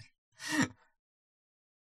option.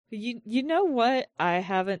 You know what I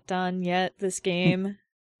haven't done yet this game?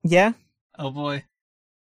 Yeah? Oh boy.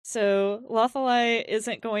 So Lothalai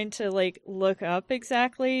isn't going to like look up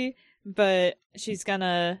exactly, but she's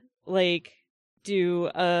gonna like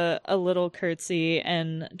do a little curtsy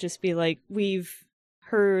and just be like, we've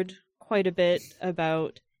heard quite a bit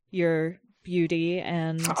about your beauty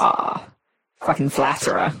and fucking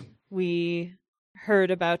flatterer. We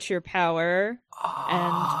heard about your power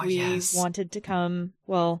and we wanted to come,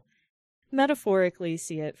 well, metaphorically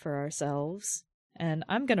see it for ourselves. And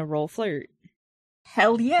I'm gonna roll flirt.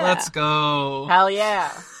 Hell yeah. Let's go. Hell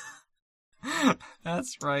yeah.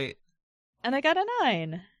 That's right. And I got a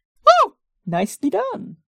 9. Woo! Nicely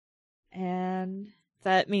done. And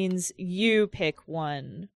that means you pick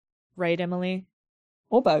one. Right, Emily?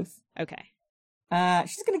 Or both. Okay.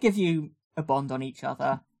 She's going to give you a bond on each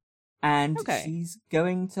other. And she's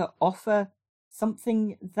going to offer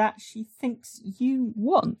something that she thinks you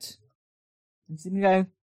want. And she's going to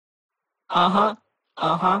go,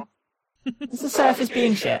 It's the surface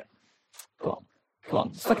being shit. Come on.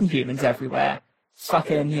 There's fucking humans everywhere. It's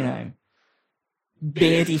fucking,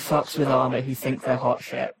 beardy fucks with armor who think they're hot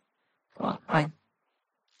shit. Come on,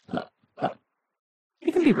 Look.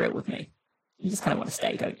 You can be real with me. You just kind of want to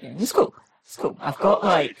stay, don't you? It's cool. I've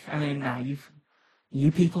got,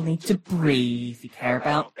 you people need to breathe, you care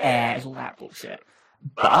about air, all that bullshit.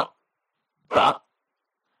 But,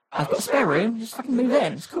 I've got a spare room, just fucking move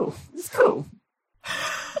in. It's cool.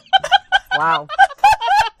 Wow.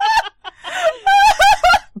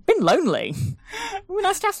 I've been lonely. It would be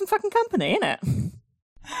nice to have some fucking company, innit?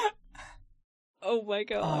 Oh my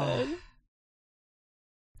god.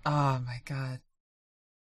 Oh my god.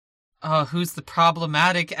 Oh, who's the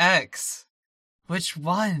problematic ex? Which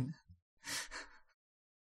one?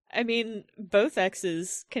 I mean, both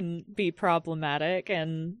exes can be problematic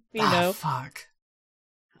and, you know... fuck.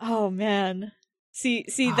 Oh, man. See,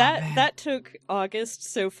 that took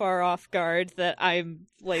August so far off guard that I'm,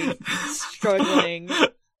 struggling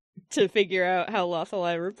to figure out how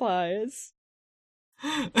Lothalai replies.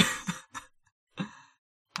 Oh,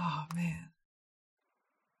 man.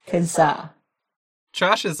 Because,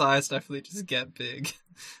 Trash's eyes definitely just get big.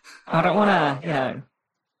 I don't want to,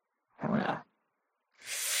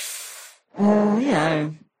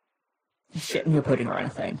 shit in your pudding or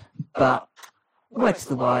anything. But, word to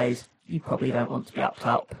the wise, you probably don't want to be upped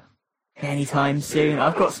up anytime soon.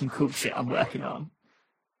 I've got some cool shit I'm working on.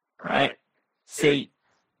 Right? See,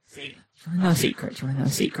 do you want to know a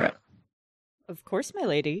secret? Of course, my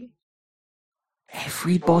lady.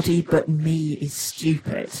 Everybody but me is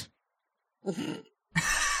stupid.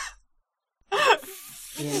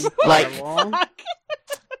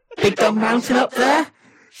 Big dumb mountain up there?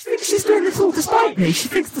 She thinks she's doing this all to spite me. She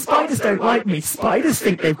thinks the spiders don't like me. Spiders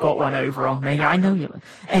think they've got one over on me. I know you.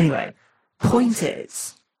 Anyway, point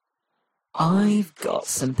is, I've got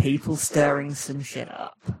some people stirring some shit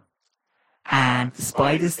up. And the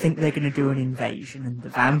spiders think they're going to do an invasion, and the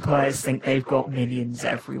vampires think they've got minions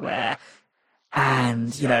everywhere.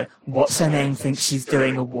 And, what's her name thinks she's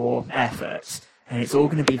doing a war effort. And it's all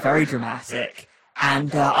going to be very dramatic.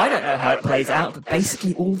 And I don't know how it plays out, but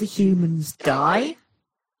basically all the humans die.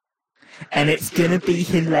 And it's going to be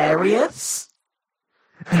hilarious.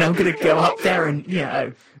 And I'm going to go up there and,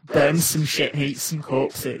 burn some shit and eat some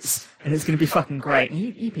corpses, and it's going to be fucking great.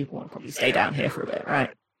 You people want to probably stay down here for a bit,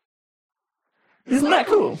 right? Isn't that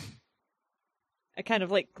cool? I kind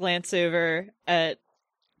of like glance over at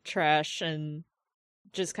Trash and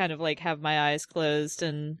just kind of like have my eyes closed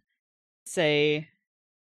and say,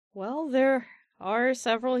 well, there are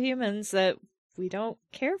several humans that we don't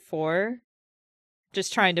care for.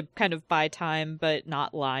 Just trying to kind of buy time, but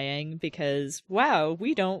not lying, because, wow,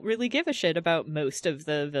 we don't really give a shit about most of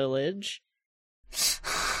the village.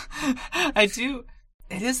 It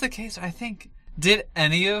is the case, I think. Did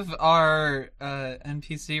any of our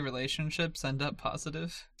NPC relationships end up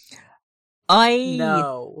positive?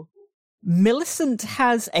 No. Millicent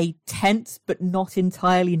has a tense but not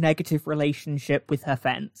entirely negative relationship with her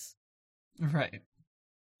fence. Right.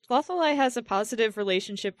 Lothalai has a positive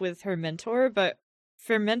relationship with her mentor, but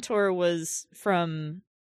her mentor was from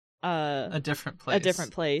a different place. A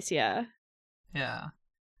different place, yeah. Yeah.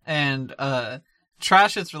 And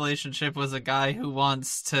Trash's relationship was a guy who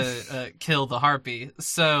wants to kill the harpy.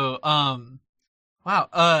 So,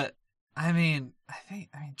 wow. I mean,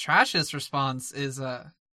 Trash's response is,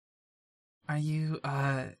 are you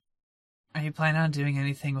planning on doing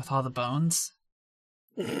anything with all the bones?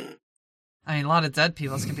 I mean, a lot of dead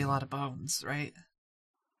people, it's gonna be a lot of bones, right?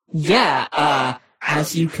 Yeah,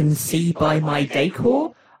 as you can see by my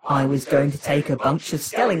decor, I was going to take a bunch of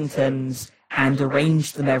skeletons and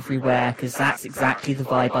arrange them everywhere, because that's exactly the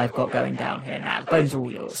vibe I've got going down here now. The bones are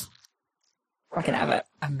all yours. Fucking have it.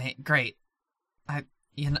 Great.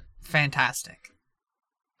 Fantastic.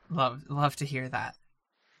 Love to hear that.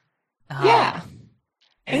 Yeah.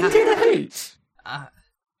 Into the hoot.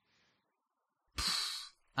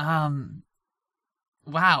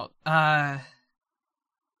 Wow.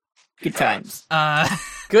 Good times.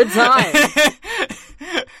 Good time.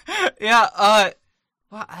 Yeah,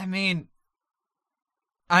 well, I mean,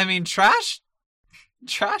 Trash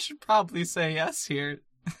would probably say yes here.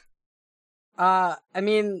 I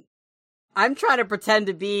mean, I'm trying to pretend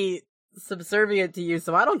to be subservient to you,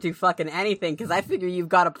 so I don't do fucking anything, because I figure you've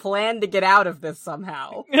got a plan to get out of this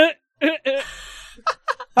somehow.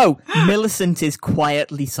 Oh, Millicent is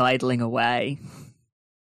quietly sidling away.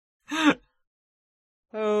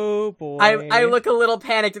 Oh boy. I look a little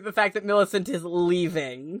panicked at the fact that Millicent is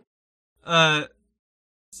leaving. Lothalai,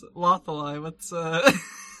 what's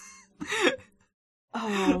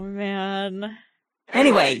Oh man.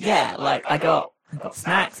 Anyway, yeah, like, I got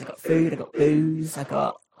snacks, I got food, I got booze, I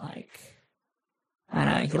got, like, I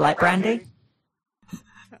don't know, you like brandy?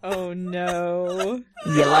 Oh no.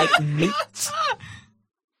 You like meat?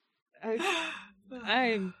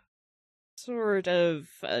 I'm sort of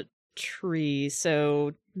a tree,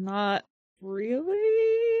 so not really.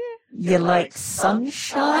 You like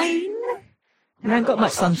sunshine? We haven't got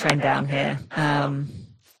much sunshine down here.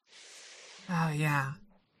 Oh, yeah.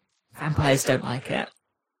 Vampires don't like it.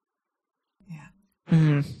 Yeah.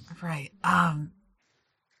 Right. I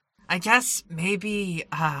guess maybe,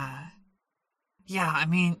 yeah, I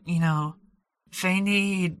mean, they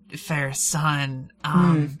need fair sun.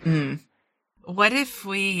 What if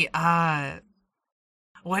we,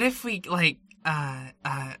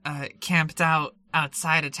 camped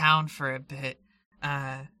outside of town for a bit,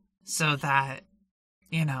 so that,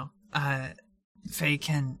 they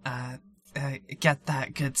can, get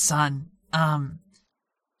that good sun.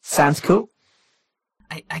 Sounds cool.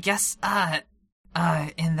 I guess,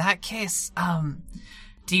 in that case,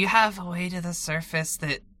 do you have a way to the surface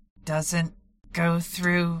that doesn't go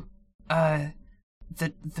through, the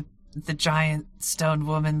giant stone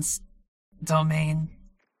woman's domain?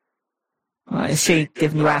 Is she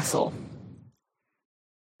giving you asshole?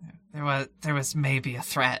 There was maybe a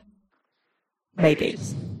threat. Maybe.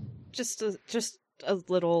 Just a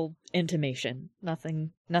little intimation.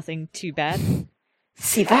 Nothing too bad.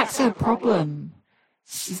 See, that's her problem.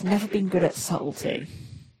 She's never been good at subtlety.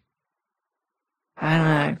 I don't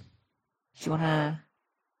know. Do you wanna...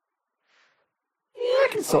 Yeah, I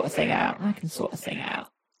can sort a thing out. I can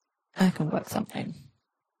work something.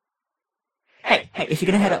 Hey, if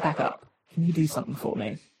you're gonna head back up, can you do something for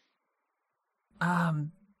me?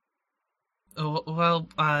 Well,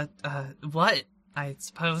 what? I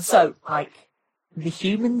suppose. So, like, the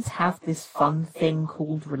humans have this fun thing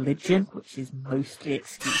called religion, which is mostly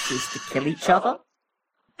excuses to kill each other.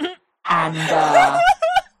 And,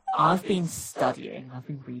 I've been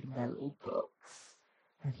reading their little books,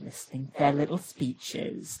 and listening to their little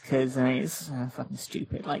speeches, because, it's fucking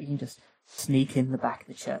stupid. Like, you can just sneak in the back of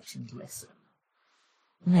the church and listen.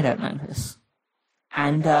 And they don't notice.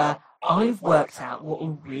 And, I've worked out what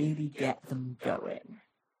will really get them going.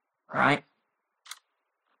 Right?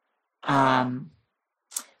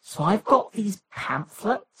 So I've got these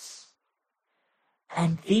pamphlets,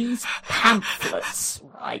 and these pamphlets,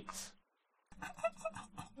 right,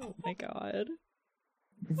 Oh my god.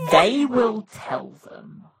 they will tell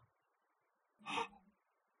them,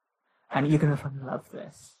 and you're going to fucking love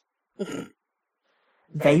this,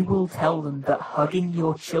 they will tell them that hugging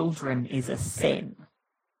your children is a sin.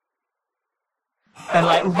 And,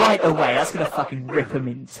 like, right away, that's going to fucking rip them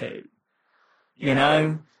in two. You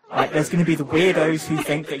know? Like, there's going to be the weirdos who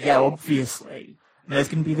think that, yeah, obviously. And there's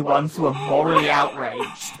going to be the ones who are morally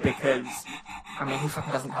outraged because, I mean, who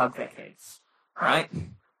fucking doesn't hug their kids? Right?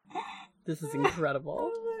 This is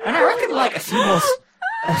incredible. And I reckon, like, a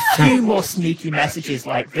few more sneaky messages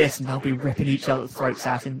like this, and they'll be ripping each other's throats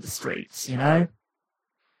out in the streets, you know?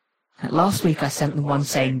 Like, last week I sent them one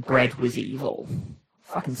saying bread was evil.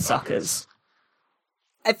 Fucking suckers.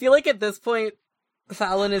 I feel like at this point,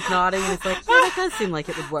 Fallon is nodding and it's like, yeah, that does seem like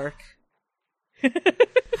it would work.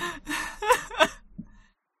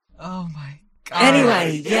 Oh my god.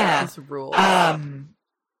 Anyway, yeah. This rule.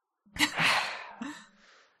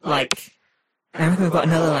 Like, I reckon we've got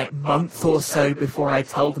another, like, month or so before I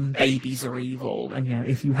tell them babies are evil. And, you know,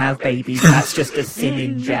 if you have babies, that's just a sin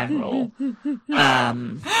in general.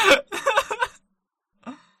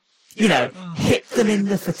 You know, hit them in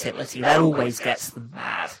the fertility. That always gets them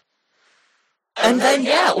mad. And then,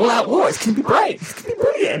 yeah, all-out war. It's gonna be great. It's gonna be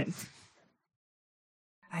brilliant.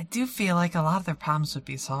 I do feel like a lot of their problems would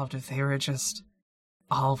be solved if they were just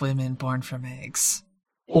all women born from eggs.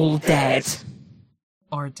 All dead.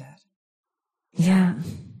 Or dead. Yeah.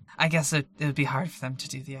 I guess it would be hard for them to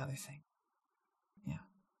do the other thing. Yeah.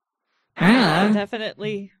 I don't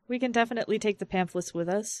know. We can definitely take the pamphlets with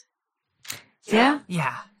us. Yeah.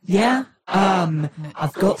 Yeah. Yeah.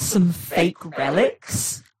 I've got some fake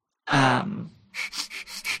relics.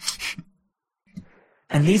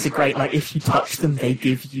 And these are great, like, if you touch them, they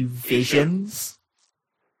give you visions.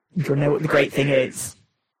 Do you want to know what the great thing is?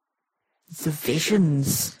 The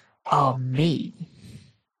visions are me.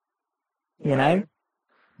 You know?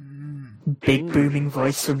 Big booming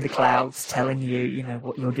voice from the clouds telling you, you know,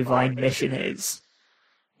 what your divine mission is.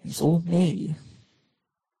 It's all me.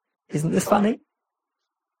 Isn't this funny?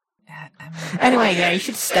 Yeah, Anyway, yeah, you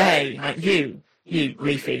should stay. Like, you,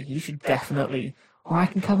 Leafy, you should definitely... Or I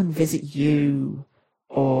can come and visit you.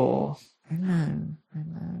 Or... I don't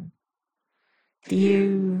know. Do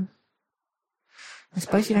you... I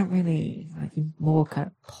suppose you don't really... Like, you're more kind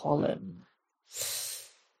of pollen.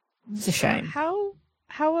 It's a shame.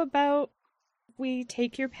 How about we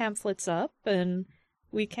take your pamphlets up and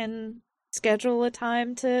we can schedule a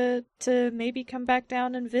time to maybe come back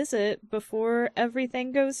down and visit before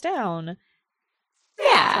everything goes down.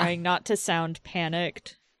 Yeah. Trying not to sound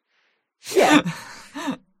panicked. Yeah.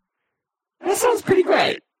 That sounds pretty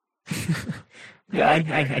great. Yeah,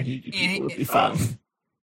 I knew you people would be fun.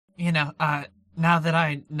 You know, now that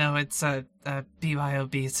I know it's a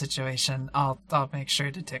BYOB situation, I'll make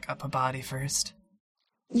sure to dig up a body first.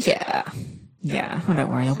 Yeah. Yeah, oh, don't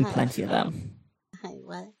worry, there'll be plenty of them. Hi,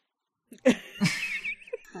 what?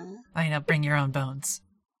 Huh? I know, bring your own bones.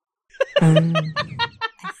 Anyway,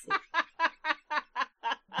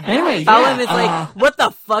 Fallon yeah, is like, what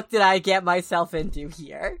the fuck did I get myself into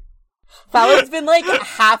here? Fallon's been, like,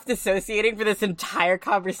 half dissociating for this entire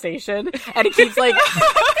conversation, and he keeps, like,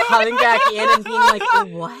 coming back in and being like, what?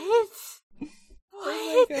 What?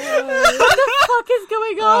 What the fuck is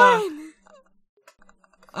going on?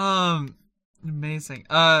 Amazing.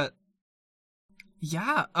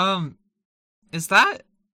 Yeah, is that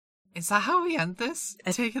how we end this?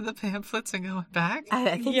 Taking the pamphlets and going back? I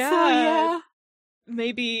think so, Yeah. yeah.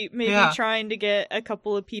 Maybe Yeah. trying to get a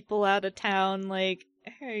couple of people out of town, like,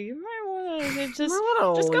 hey, you might want to just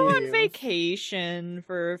wanna go on leave. vacation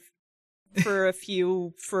for a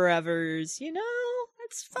few forevers, you know?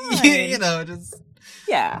 It's fine. You know, just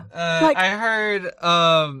Yeah. I heard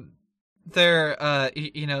they're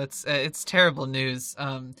you know, it's terrible news.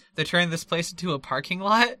 They're turning this place into a parking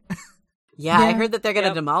lot. Yeah, I Yeah. heard that they're gonna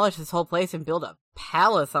Yep. demolish this whole place and build a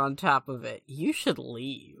palace on top of it. You should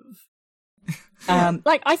leave.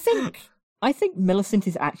 like, I think Millicent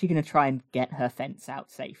is actually going to try and get her fence out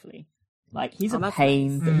safely. Like, he's Oh, a that's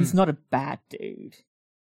pain, nice. but he's not a bad dude.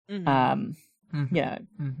 Mhm. You know,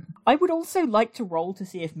 Mhm. I would also like to roll to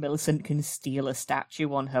see if Millicent can steal a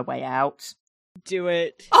statue on her way out. Do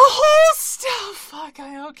it. A whole stuff. Fuck.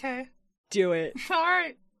 Okay. Do it. All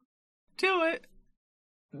right. Do it.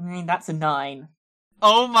 I mean, that's a 9.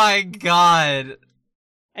 Oh my god.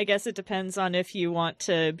 I guess it depends on if you want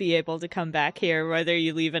to be able to come back here, whether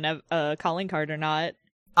you leave a calling card or not.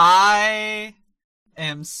 I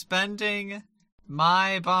am spending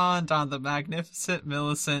my bond on the magnificent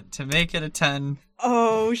Millicent to make it a 10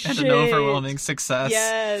 Oh, shit. and an overwhelming success.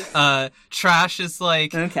 Yes. Trash is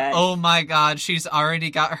like, Okay. oh my god, she's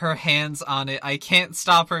already got her hands on it. I can't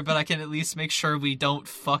stop her, but I can at least make sure we don't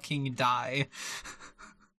fucking die.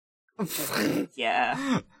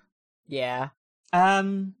 Yeah. Yeah.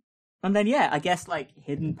 And then, yeah, I guess, like,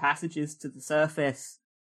 hidden passages to the surface,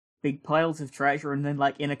 big piles of treasure, and then,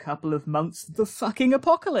 like, in a couple of months, the fucking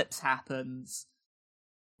apocalypse happens.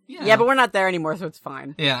 Yeah, but we're not there anymore, so it's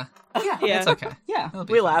fine. Yeah, Yeah. Yeah. it's okay. Yeah. It'll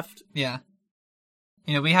be We fine. left. Yeah.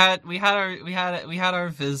 You know, we had our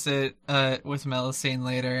visit with Melusine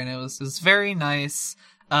later, and it was very nice.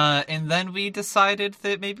 And then we decided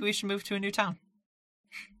that maybe we should move to a new town.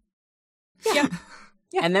 Yeah.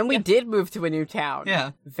 And then we did move to a new town.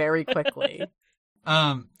 Yeah. Very quickly.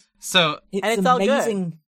 So It's And it's all good.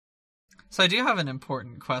 amazing. I do have an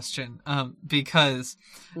important question, because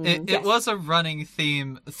it Yes. was a running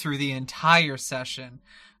theme through the entire session.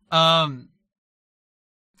 How'd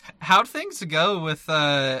things go with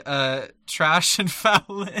Trash and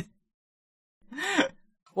Fowlin?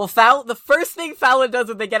 Well, the first thing Fallon does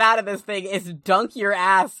when they get out of this thing is dunk your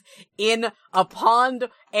ass in a pond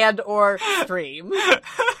and or stream.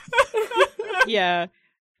 Yeah.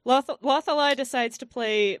 Lothalai decides to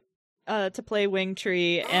play Wing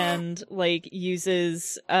Tree and like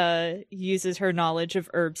uses her knowledge of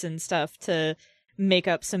herbs and stuff to make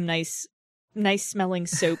up some nice smelling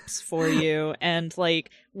soaps for you, and like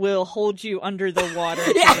will hold you under the water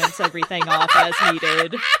to rinse everything off as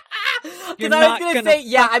needed. Because I was gonna say,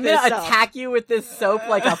 yeah, I'm gonna this up. attack you with this soap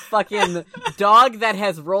like a fucking dog that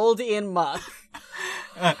has rolled in muck.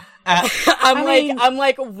 I'm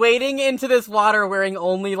like wading into this water wearing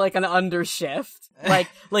only like an undershift.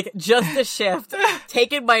 Like just a shift,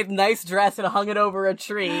 taken my nice dress and hung it over a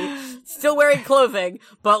tree, still wearing clothing,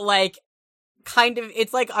 but like, kind of,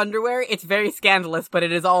 it's like underwear, it's very scandalous, but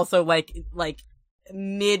it is also like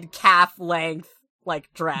mid-calf length,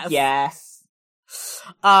 like, dress. Yes.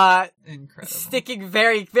 Incredible. Sticking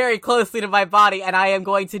very, very closely to my body, and I am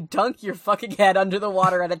going to dunk your fucking head under the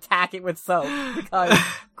water and attack it with soap, because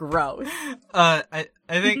gross. I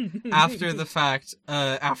think after the fact,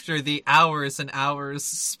 after the hours and hours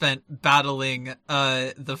spent battling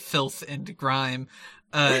the filth and grime,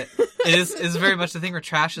 it is very much the thing where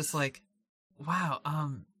Trash is like, wow,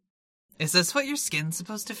 is this what your skin's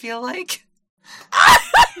supposed to feel like?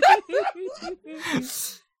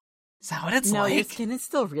 Is that what it's No, like? your skin is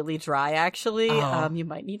still really dry, actually. Oh. You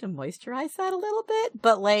might need to moisturize that a little bit,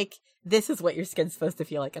 but, like, this is what your skin's supposed to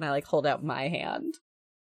feel like, and I, like, hold out my hand.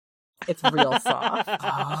 It's real soft. Oh.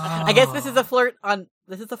 I guess this is a flirt on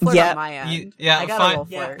Yeah. my end. Yeah, I gotta fine. roll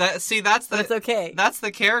flirt. That's But it's okay. That's the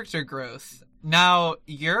character growth. Now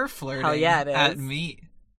you're flirting Hell yeah, it at is. me.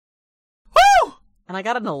 Woo! And I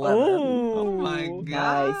got an 11. Oh my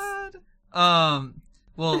nice. god.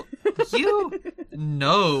 Well, you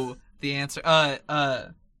know the answer.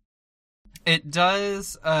 It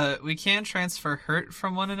does, we can transfer hurt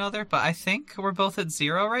from one another, but I think we're both at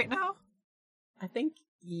 0 right now. I think,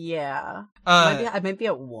 yeah. I might be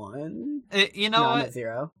at 1. You know No, I'm what? at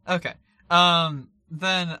 0. Okay.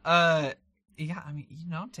 Then, yeah, I mean, you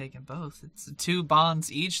know, I'm taking both. It's 2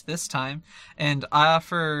 bonds each this time, and I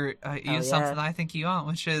offer you something I think you want,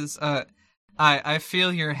 which is, I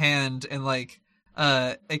feel your hand in, like,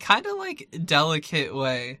 a kind of, like, delicate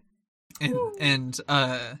way, and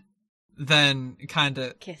then kind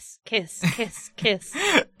of... Kiss, kiss, kiss, kiss.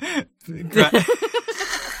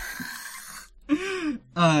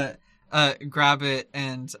 Grab it,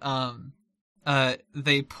 and,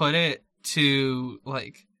 they put it to,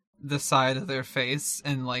 like, the side of their face,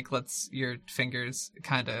 and, like, lets your fingers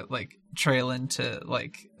kind of, like, trail into,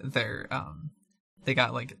 like, their, they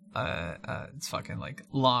got, like, it's fucking, like,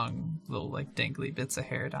 long, little, like, dangly bits of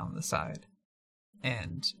hair down the side.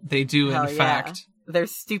 And they do, Hell in yeah. fact... Their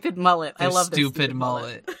stupid mullet. I their love their stupid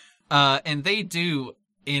mullet. And they do,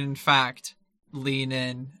 in fact, lean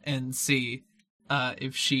in and see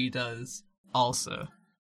if she does also.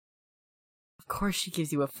 Of course she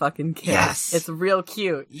gives you a fucking kiss. Yes. It's real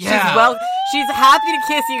cute. Yeah. She's happy to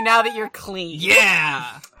kiss you now that you're clean.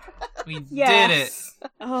 Yeah! We did it. Yes.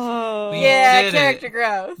 Oh. We Yeah, did character it.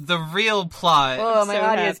 growth. The real plot. Oh, my so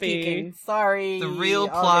audio's happy. geeking. Sorry. The real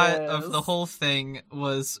plot August. of the whole thing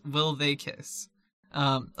was, will they kiss?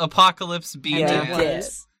 Apocalypse beat And Yeah, they it did.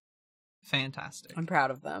 was. Fantastic. I'm proud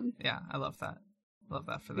of them. Yeah, I love that. Love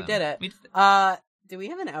that for them. We did it. We did it. Do we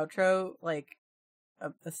have an outro, like,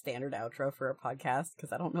 a standard outro for a podcast?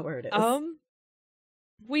 Because I don't know where it is.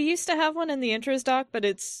 We used to have one in the intros doc, but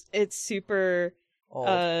it's super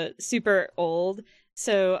Old. super old.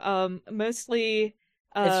 So, mostly,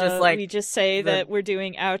 It's just like we just say the- that we're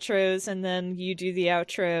doing outros, and then you do the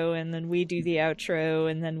outro, and then we do the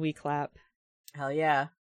outro, and then we clap. Hell yeah.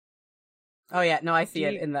 Oh yeah, no, I see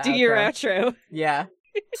it in the Do outro. your outro. Yeah.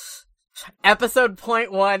 Episode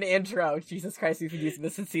 0.1 intro. Jesus Christ, we've been using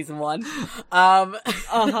this in season 1.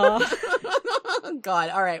 Uh-huh. God.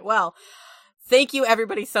 All right. Well, thank you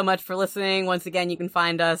everybody so much for listening. Once again, you can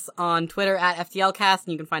find us on Twitter at FTLcast,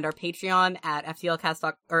 and you can find our Patreon at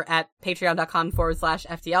FTLcast or at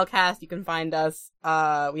patreon.com/FTLcast. You can find us,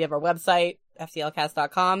 we have our website,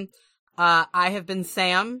 FTLcast.com. I have been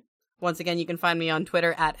Sam. Once again, you can find me on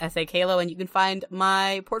Twitter at SAKalo, and you can find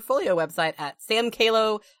my portfolio website at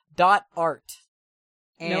samkalo.art.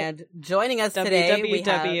 And joining us today, we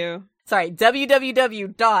have...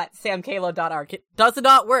 www.samkalo.art. It does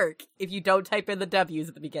not work if you don't type in the W's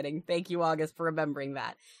at the beginning. Thank you, August, for remembering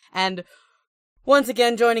that. And once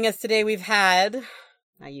again, joining us today, we've had...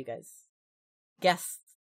 Now you guys. Guests.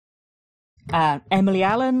 Emily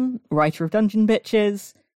Allen, writer of Dungeon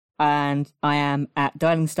Bitches, and I am at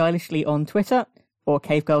Dialing Stylishly on Twitter, or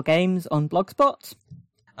Cave Girl Games on Blogspot.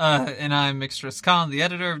 And I'm Mixtress Khan, the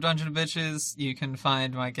editor of Dungeon Bitches. You can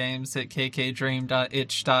find my games at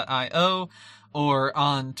kkdream.itch.io or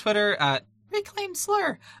on Twitter at Reclaim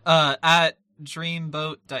Slur, at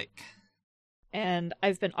Dreamboat Dyke. And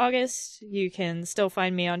I've been August. You can still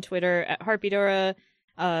find me on Twitter at Harpydora.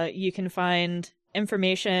 You can find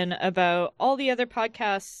information about all the other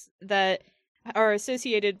podcasts that are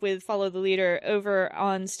associated with Follow the Leader over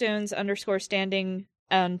on Stones_Standing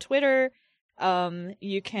on Twitter.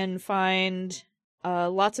 You can find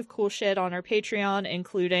lots of cool shit on our Patreon,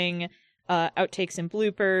 including outtakes and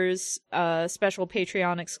bloopers, special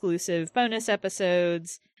Patreon exclusive bonus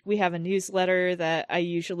episodes. We have a newsletter that I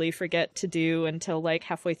usually forget to do until like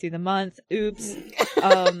halfway through the month. Oops.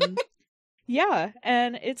 Yeah,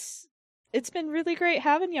 and it's been really great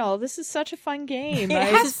having y'all. This is such a fun game.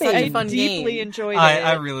 I deeply enjoyed it.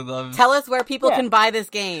 I really love it. Tell us where people can buy this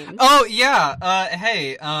game. Oh, yeah.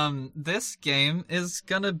 Hey, this game is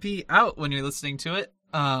gonna be out when you're listening to it.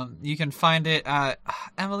 You can find it at...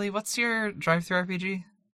 Emily, what's your drive-thru RPG?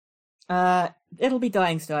 It'll be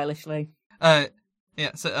Dying Stylishly. Yeah,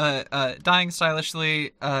 so, Dying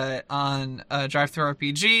Stylishly, on, drive-thru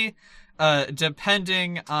RPG.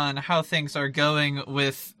 Depending on how things are going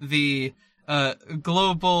with the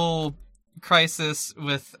global crisis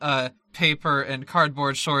with paper and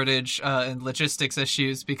cardboard shortage and logistics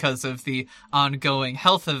issues because of the ongoing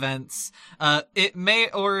health events, it may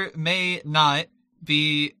or may not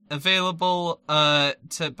be available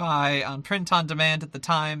to buy on print on demand at the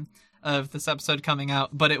time of this episode coming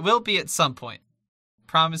out, but it will be at some point.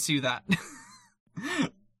 Promise you that.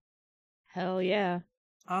 Hell yeah.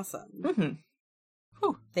 Awesome. Mm-hmm.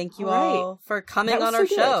 Thank you All all for coming That was on our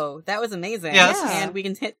so good. show. That was amazing. Yeah, this is- And we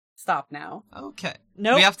can hit stop now. Okay.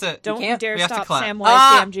 Nope. We have to... Don't can't- dare we have to stop clap.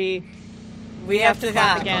 Samwise Gamgee. We have to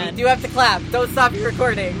clap clap again. We do have to clap. Don't stop your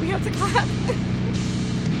recording. We have to clap.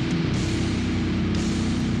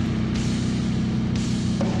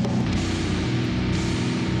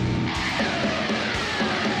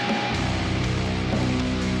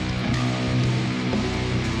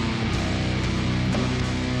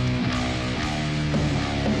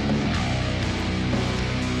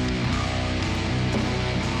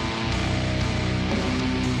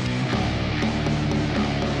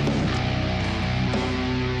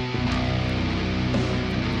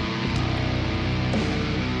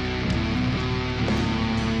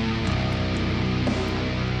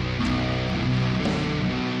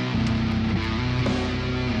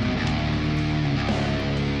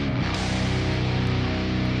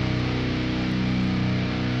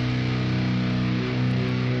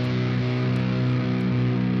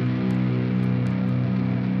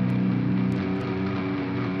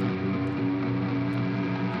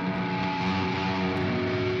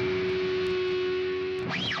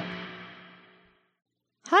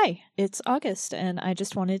 Hi, it's August, and I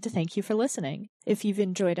just wanted to thank you for listening. If you've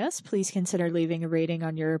enjoyed us, please consider leaving a rating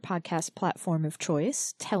on your podcast platform of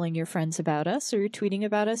choice, telling your friends about us, or tweeting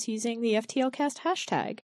about us using the FTLcast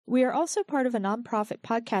hashtag. We are also part of a nonprofit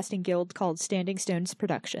podcasting guild called Standing Stones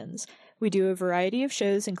Productions. We do a variety of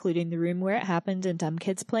shows, including The Room Where It Happened and Dumb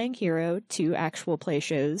Kids Playing Hero, 2 actual play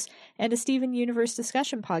shows, and a Steven Universe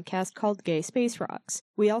discussion podcast called Gay Space Rocks.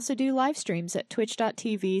 We also do live streams at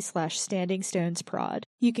twitch.tv/StandingStonesProd.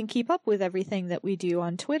 You can keep up with everything that we do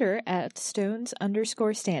on Twitter at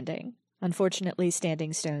Stones_Standing. Unfortunately,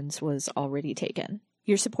 Standing Stones was already taken.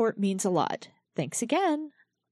 Your support means a lot. Thanks again!